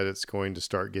is that it's going to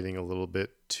start getting a little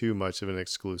bit too much of an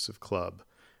exclusive club.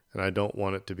 And I don't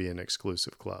want it to be an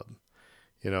exclusive club.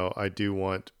 I do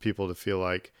want people to feel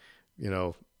like,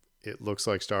 it looks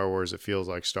like Star Wars. It feels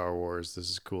like Star Wars. This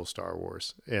is cool Star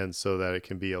Wars. And so that it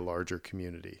can be a larger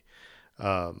community.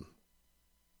 Um,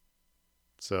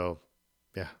 so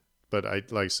yeah, but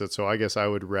like I said, so I guess I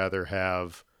would rather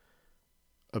have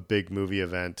a big movie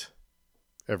event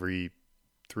every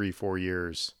 3-4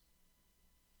 years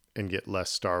and get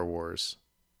less Star Wars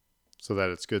so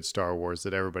that it's good Star Wars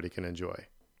that everybody can enjoy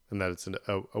and that it's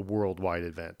a worldwide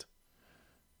event.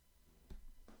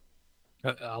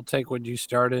 I'll take what you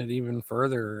started even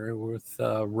further with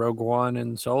Rogue One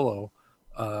and Solo.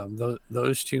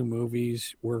 Those two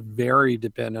movies were very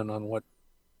dependent on what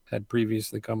had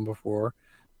previously come before,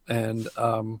 and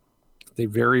they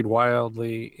varied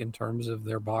wildly in terms of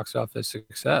their box office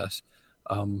success.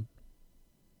 And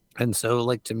so,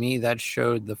 like, to me, that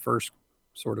showed the first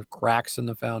sort of cracks in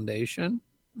the foundation,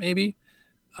 maybe,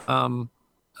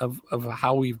 of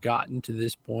how we've gotten to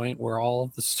this point where all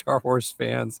of the Star Wars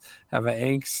fans have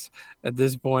angst at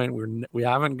this point. We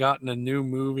haven't gotten a new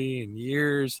movie in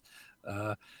years.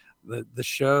 The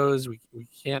shows we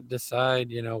can't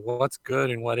decide, what's good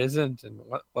and what isn't, and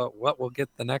what will get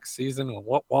the next season and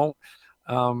what won't.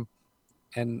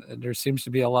 And there seems to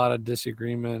be a lot of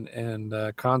disagreement and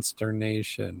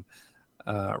consternation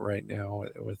right now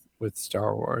with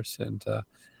Star Wars, and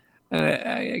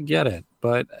I get it,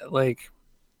 but like,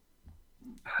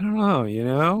 I don't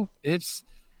know, it's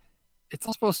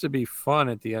all supposed to be fun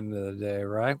at the end of the day,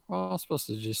 right? We're all supposed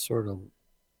to just sort of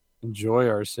enjoy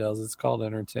ourselves. It's called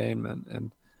entertainment,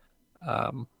 and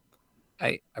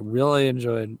I really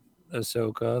enjoyed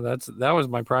Ahsoka. That was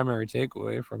my primary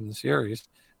takeaway from the series.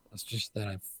 It's just that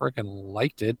I freaking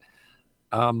liked it.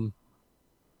 I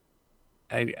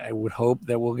would hope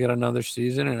that we'll get another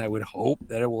season, and I would hope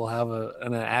that it will have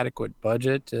an adequate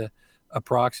budget to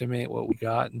approximate what we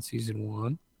got in season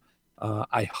 1.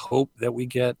 I hope that we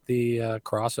get the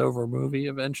crossover movie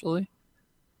eventually,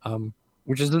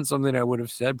 which isn't something I would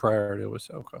have said prior to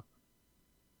Ahsoka.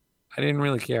 I didn't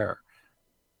really care.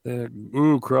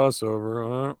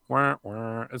 Crossover. Wah,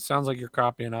 wah. It sounds like you're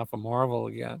copying off of Marvel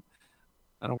again.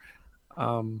 I don't.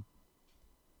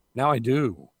 Now I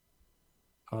do.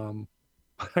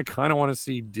 I kind of want to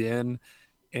see Din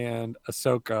and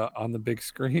Ahsoka on the big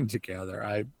screen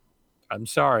together. I'm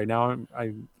sorry. Now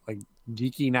I'm like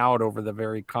geeking out over the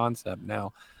very concept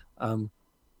now.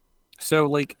 So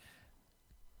like,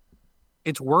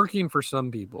 it's working for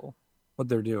some people, what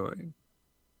they're doing.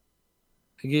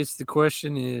 I guess the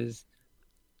question is,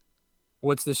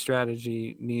 what's the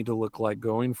strategy need to look like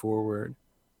going forward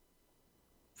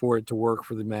for it to work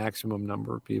for the maximum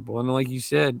number of people? And like you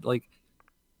said, like,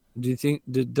 do you think,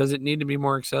 does it need to be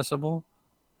more accessible?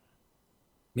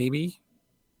 Maybe.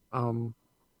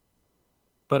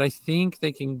 But I do think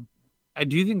they can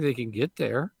get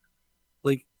there.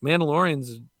 Like,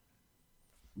 Mandalorian's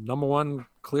number one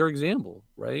clear example,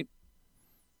 right?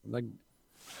 Like,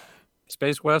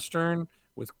 space Western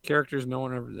with characters no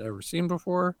one ever seen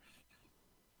before.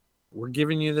 We're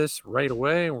giving you this right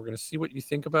away, and we're going to see what you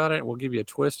think about it. And we'll give you a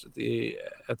twist at the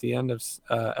end of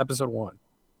episode 1.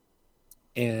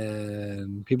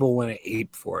 And people went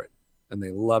ape for it, and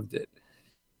they loved it.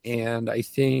 And I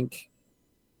think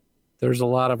there's a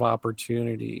lot of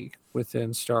opportunity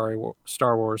within Star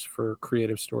Wars for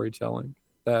creative storytelling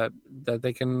that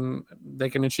they can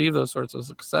achieve those sorts of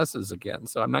successes again.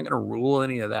 So I'm not going to rule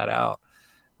any of that out.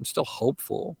 I'm still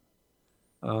hopeful.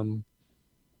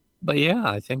 But yeah,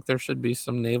 I think there should be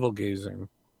some navel gazing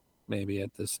maybe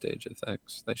at this stage of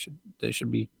things. They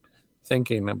should be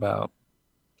thinking about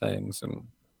things and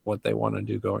what they want to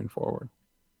do going forward.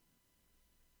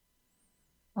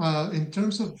 In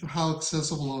terms of how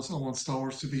accessible I want Star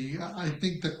Wars to be, I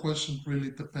think the question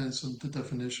really depends on the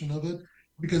definition of it.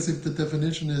 Because if the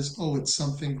definition is, oh, it's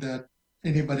something that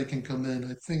anybody can come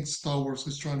in, I think Star Wars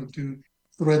is trying to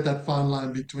thread that fine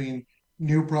line between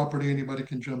new property, anybody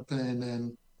can jump in,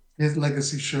 and his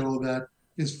legacy show that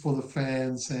is for the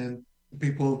fans and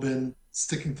people who've been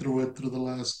sticking through it through the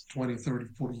last 20, 30,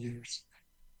 40 years.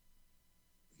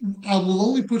 I will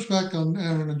only push back on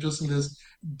Aaron and Justin this.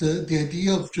 The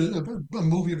idea of a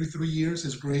movie every 3 years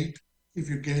is great if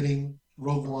you're getting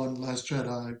Rogue One, Last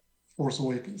Jedi, Force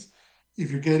Awakens.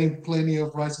 If you're getting plenty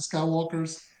of Rise of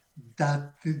Skywalkers,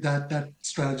 that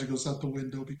strategy goes out the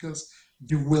window because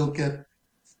you will get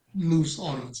lose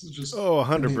audience. It's just Oh,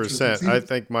 the nature of things. 100%. I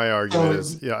think my argument So,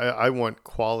 is, yeah, I want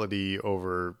quality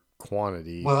over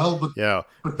quantity. well, Yeah,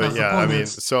 but but that's the yeah, I point. mean,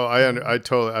 It's so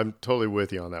I'm totally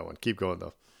with you on that one. Keep going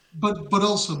though. but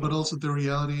also the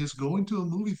reality is going to a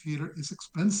movie theater is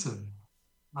expensive.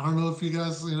 I don't know if you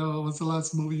guys, what's the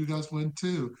last movie you guys went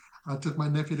to? I took my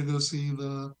nephew to go see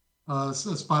the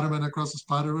Spider-Man Across the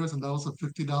Spider-Verse, and that was a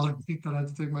 $50 ticket that I had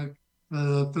to take my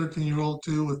 13-year-old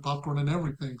to with popcorn and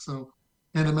everything. So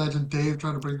can't imagine Dave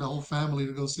trying to bring the whole family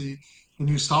to go see the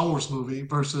new Star Wars movie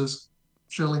versus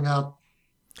shelling out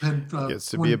 10,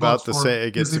 Gets to be 20 bucks about the for same.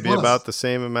 It gets Disney to be about Plus. the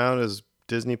same amount as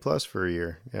Disney Plus for a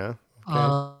year. Yeah.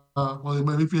 Okay. Well, it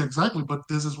may be exactly, but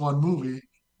this is one movie.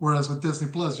 Whereas with Disney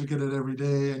Plus, you get it every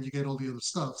day and you get all the other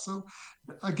stuff. So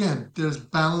again, there's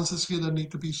balances here that need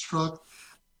to be struck.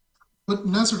 But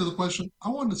in answer to the question, I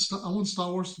want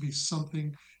Star Wars to be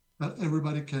something that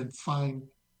everybody can find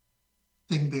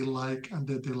thing they like and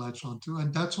that they latch onto.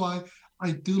 And that's why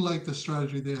I do like the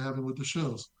strategy they're having with the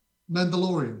shows.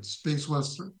 Mandalorian, space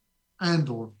western,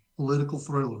 Andor, political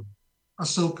thriller,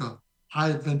 Ahsoka, high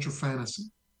adventure fantasy.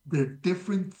 They're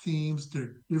different themes,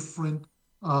 they're different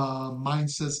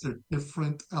mindsets, they're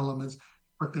different elements,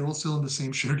 but they're all still in the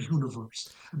same shared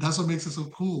universe. And that's what makes it so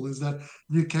cool is that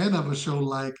you can have a show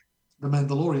like The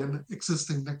Mandalorian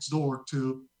existing next door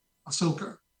to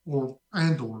Ahsoka or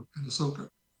Andor and Ahsoka.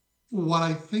 What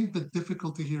I think the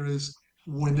difficulty here is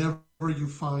whenever you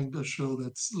find a show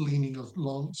that's leaning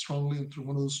along strongly into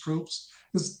one of those tropes,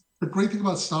 is the great thing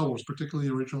about Star Wars, particularly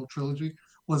the original trilogy,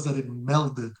 was that it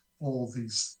melded all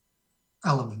these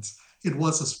elements. It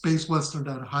was a space western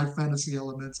that had high fantasy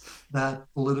elements, that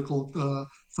political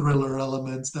thriller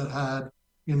elements, that had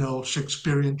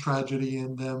Shakespearean tragedy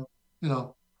in them,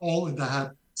 all that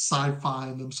had sci-fi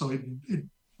in them. So it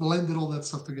blended all that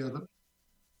stuff together.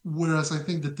 Whereas I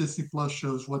think the Disney Plus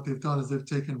shows what they've done is they've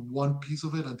taken one piece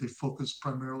of it and they focus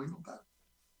primarily on that.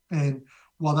 And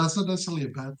while that's not necessarily a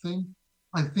bad thing,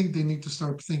 I think they need to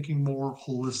start thinking more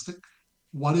holistic.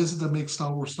 What is it that makes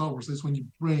Star Wars Star Wars? Is when you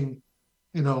bring,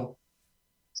 you know,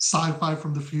 sci-fi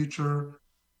from the future,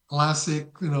 classic,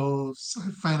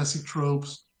 fantasy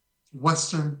tropes,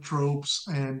 Western tropes,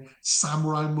 and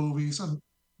samurai movies, and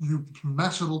you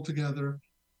mash it all together.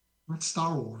 That's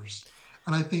Star Wars.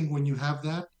 And I think when you have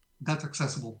that, that's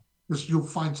accessible because you'll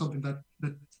find something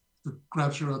that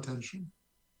grabs your attention.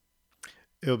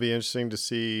 It'll be interesting to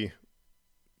see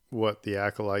what the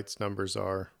Acolytes numbers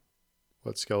are,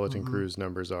 what Skeleton Mm-hmm. Crew's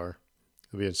numbers are.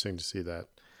 It'll be interesting to see that.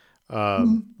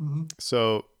 Mm-hmm.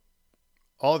 So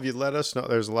all of you, let us know.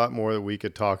 There's a lot more that we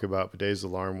could talk about, but Dave's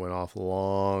alarm went off a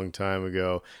long time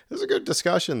ago. It was a good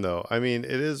discussion, though. I mean,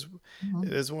 it is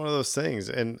one of those things.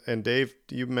 And Dave,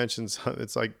 you mentioned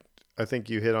it's like I think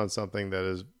you hit on something that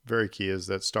is very key: is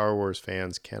that Star Wars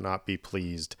fans cannot be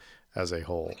pleased as a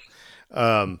whole.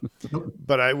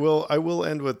 But I will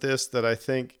end with this: that I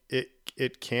think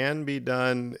it can be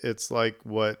done. It's like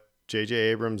what J.J.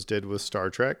 Abrams did with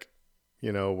Star Trek.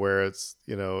 Where it's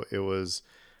it was.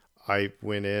 I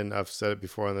went in, I've said it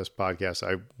before on this podcast,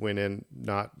 I went in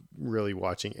not really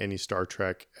watching any Star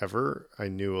Trek ever. I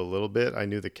knew a little bit. I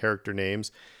knew the character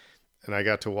names, and I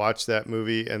got to watch that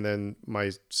movie. And then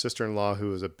my sister-in-law, who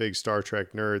was a big Star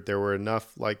Trek nerd, there were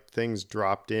enough like things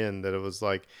dropped in that it was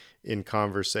like in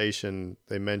conversation,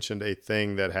 they mentioned a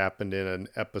thing that happened in an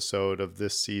episode of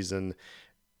this season.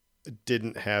 It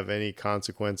didn't have any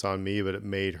consequence on me, but it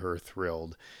made her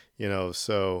thrilled,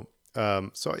 so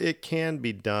it can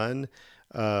be done.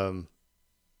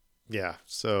 Yeah.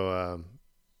 So,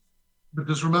 But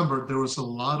just remember, there was a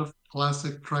lot of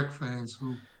classic Trek fans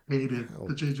who hated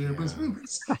the J.J. Abrams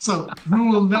movies. So you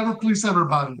will never please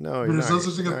everybody. No, There's no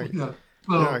such thing as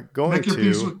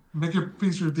So make your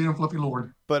peace with the damn fluffy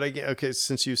Lord. But again, okay,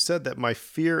 since you said that, my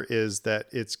fear is that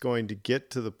it's going to get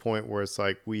to the point where it's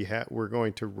like we're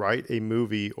going to write a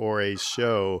movie or a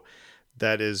show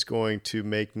that is going to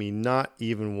make me not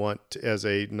even want to, as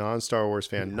a non-Star Wars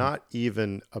fan, not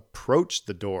even approach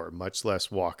the door, much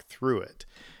less walk through it.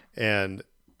 And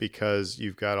because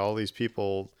you've got all these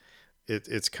people,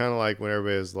 it's kind of like when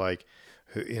everybody is like,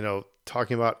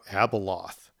 talking about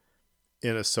Abeloth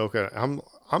in Ahsoka.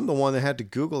 I'm the one that had to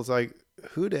Google. It's like,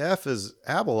 who the F is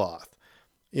Abeloth?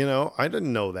 I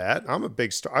didn't know that. I'm a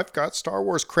big star. I've got Star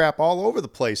Wars crap all over the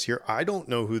place here. I don't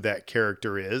know who that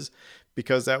character is,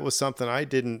 because that was something I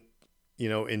didn't,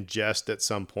 ingest at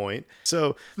some point.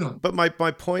 So, but my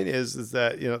point is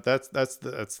that,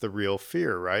 that's the real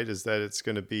fear, right? Is that it's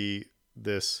going to be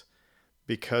this,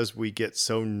 because we get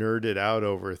so nerded out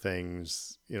over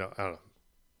things, I don't know.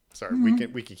 Sorry, we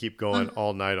can keep going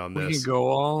all night on this. We can go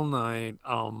all night.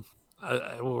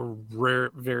 I will very,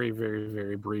 very,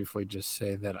 very briefly just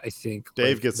say that I think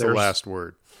Dave like, gets the there's- last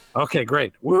word. Okay,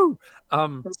 great. Woo.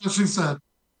 That's what she said.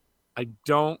 I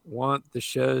don't want the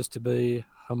shows to be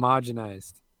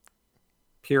homogenized.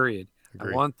 Period.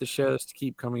 Agreed. I want the shows to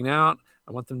keep coming out.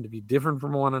 I want them to be different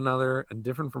from one another and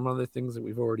different from other things that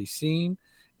we've already seen.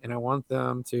 And I want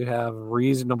them to have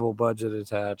reasonable budget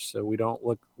attached, so we don't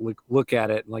look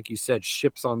at it and, like you said,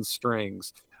 ships on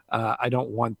strings. I don't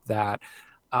want that.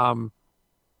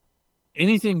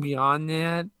 Anything beyond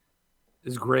that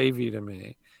is gravy to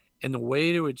me. And the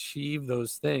way to achieve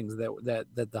those things that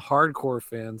the hardcore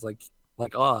fans like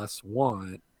us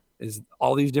want is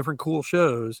all these different cool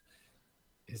shows,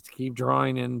 is to keep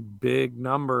drawing in big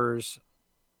numbers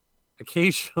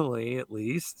occasionally, at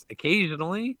least.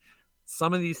 Occasionally,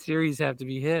 some of these series have to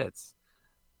be hits.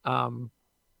 And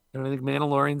I think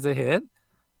Mandalorian's a hit.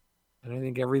 And I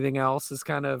think everything else is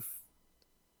kind of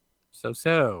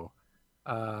so-so.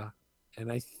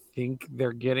 And I think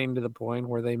they're getting to the point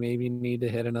where they maybe need to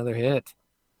hit another hit.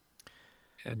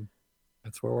 And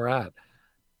that's where we're at.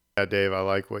 Yeah, Dave, I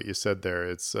like what you said there.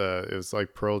 It was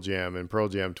like Pearl Jam. In Pearl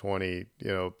Jam 20,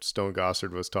 Stone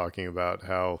Gossard was talking about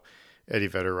how Eddie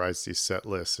Vedder writes these set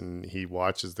lists and he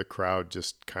watches the crowd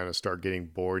just kind of start getting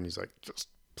bored and he's like, just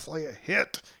play a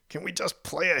hit. Can we just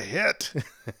play a hit?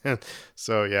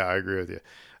 So, yeah, I agree with you.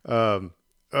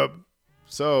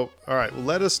 So, all right, well,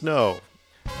 let us know.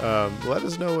 Let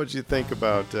us know what you think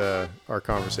about our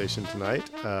conversation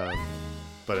tonight.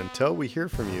 But until we hear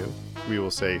from you, we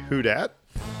will say who dat?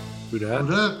 Who dat?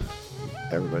 Who dat?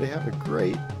 Everybody have a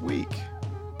great week.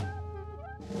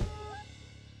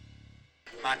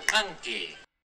 McConkey.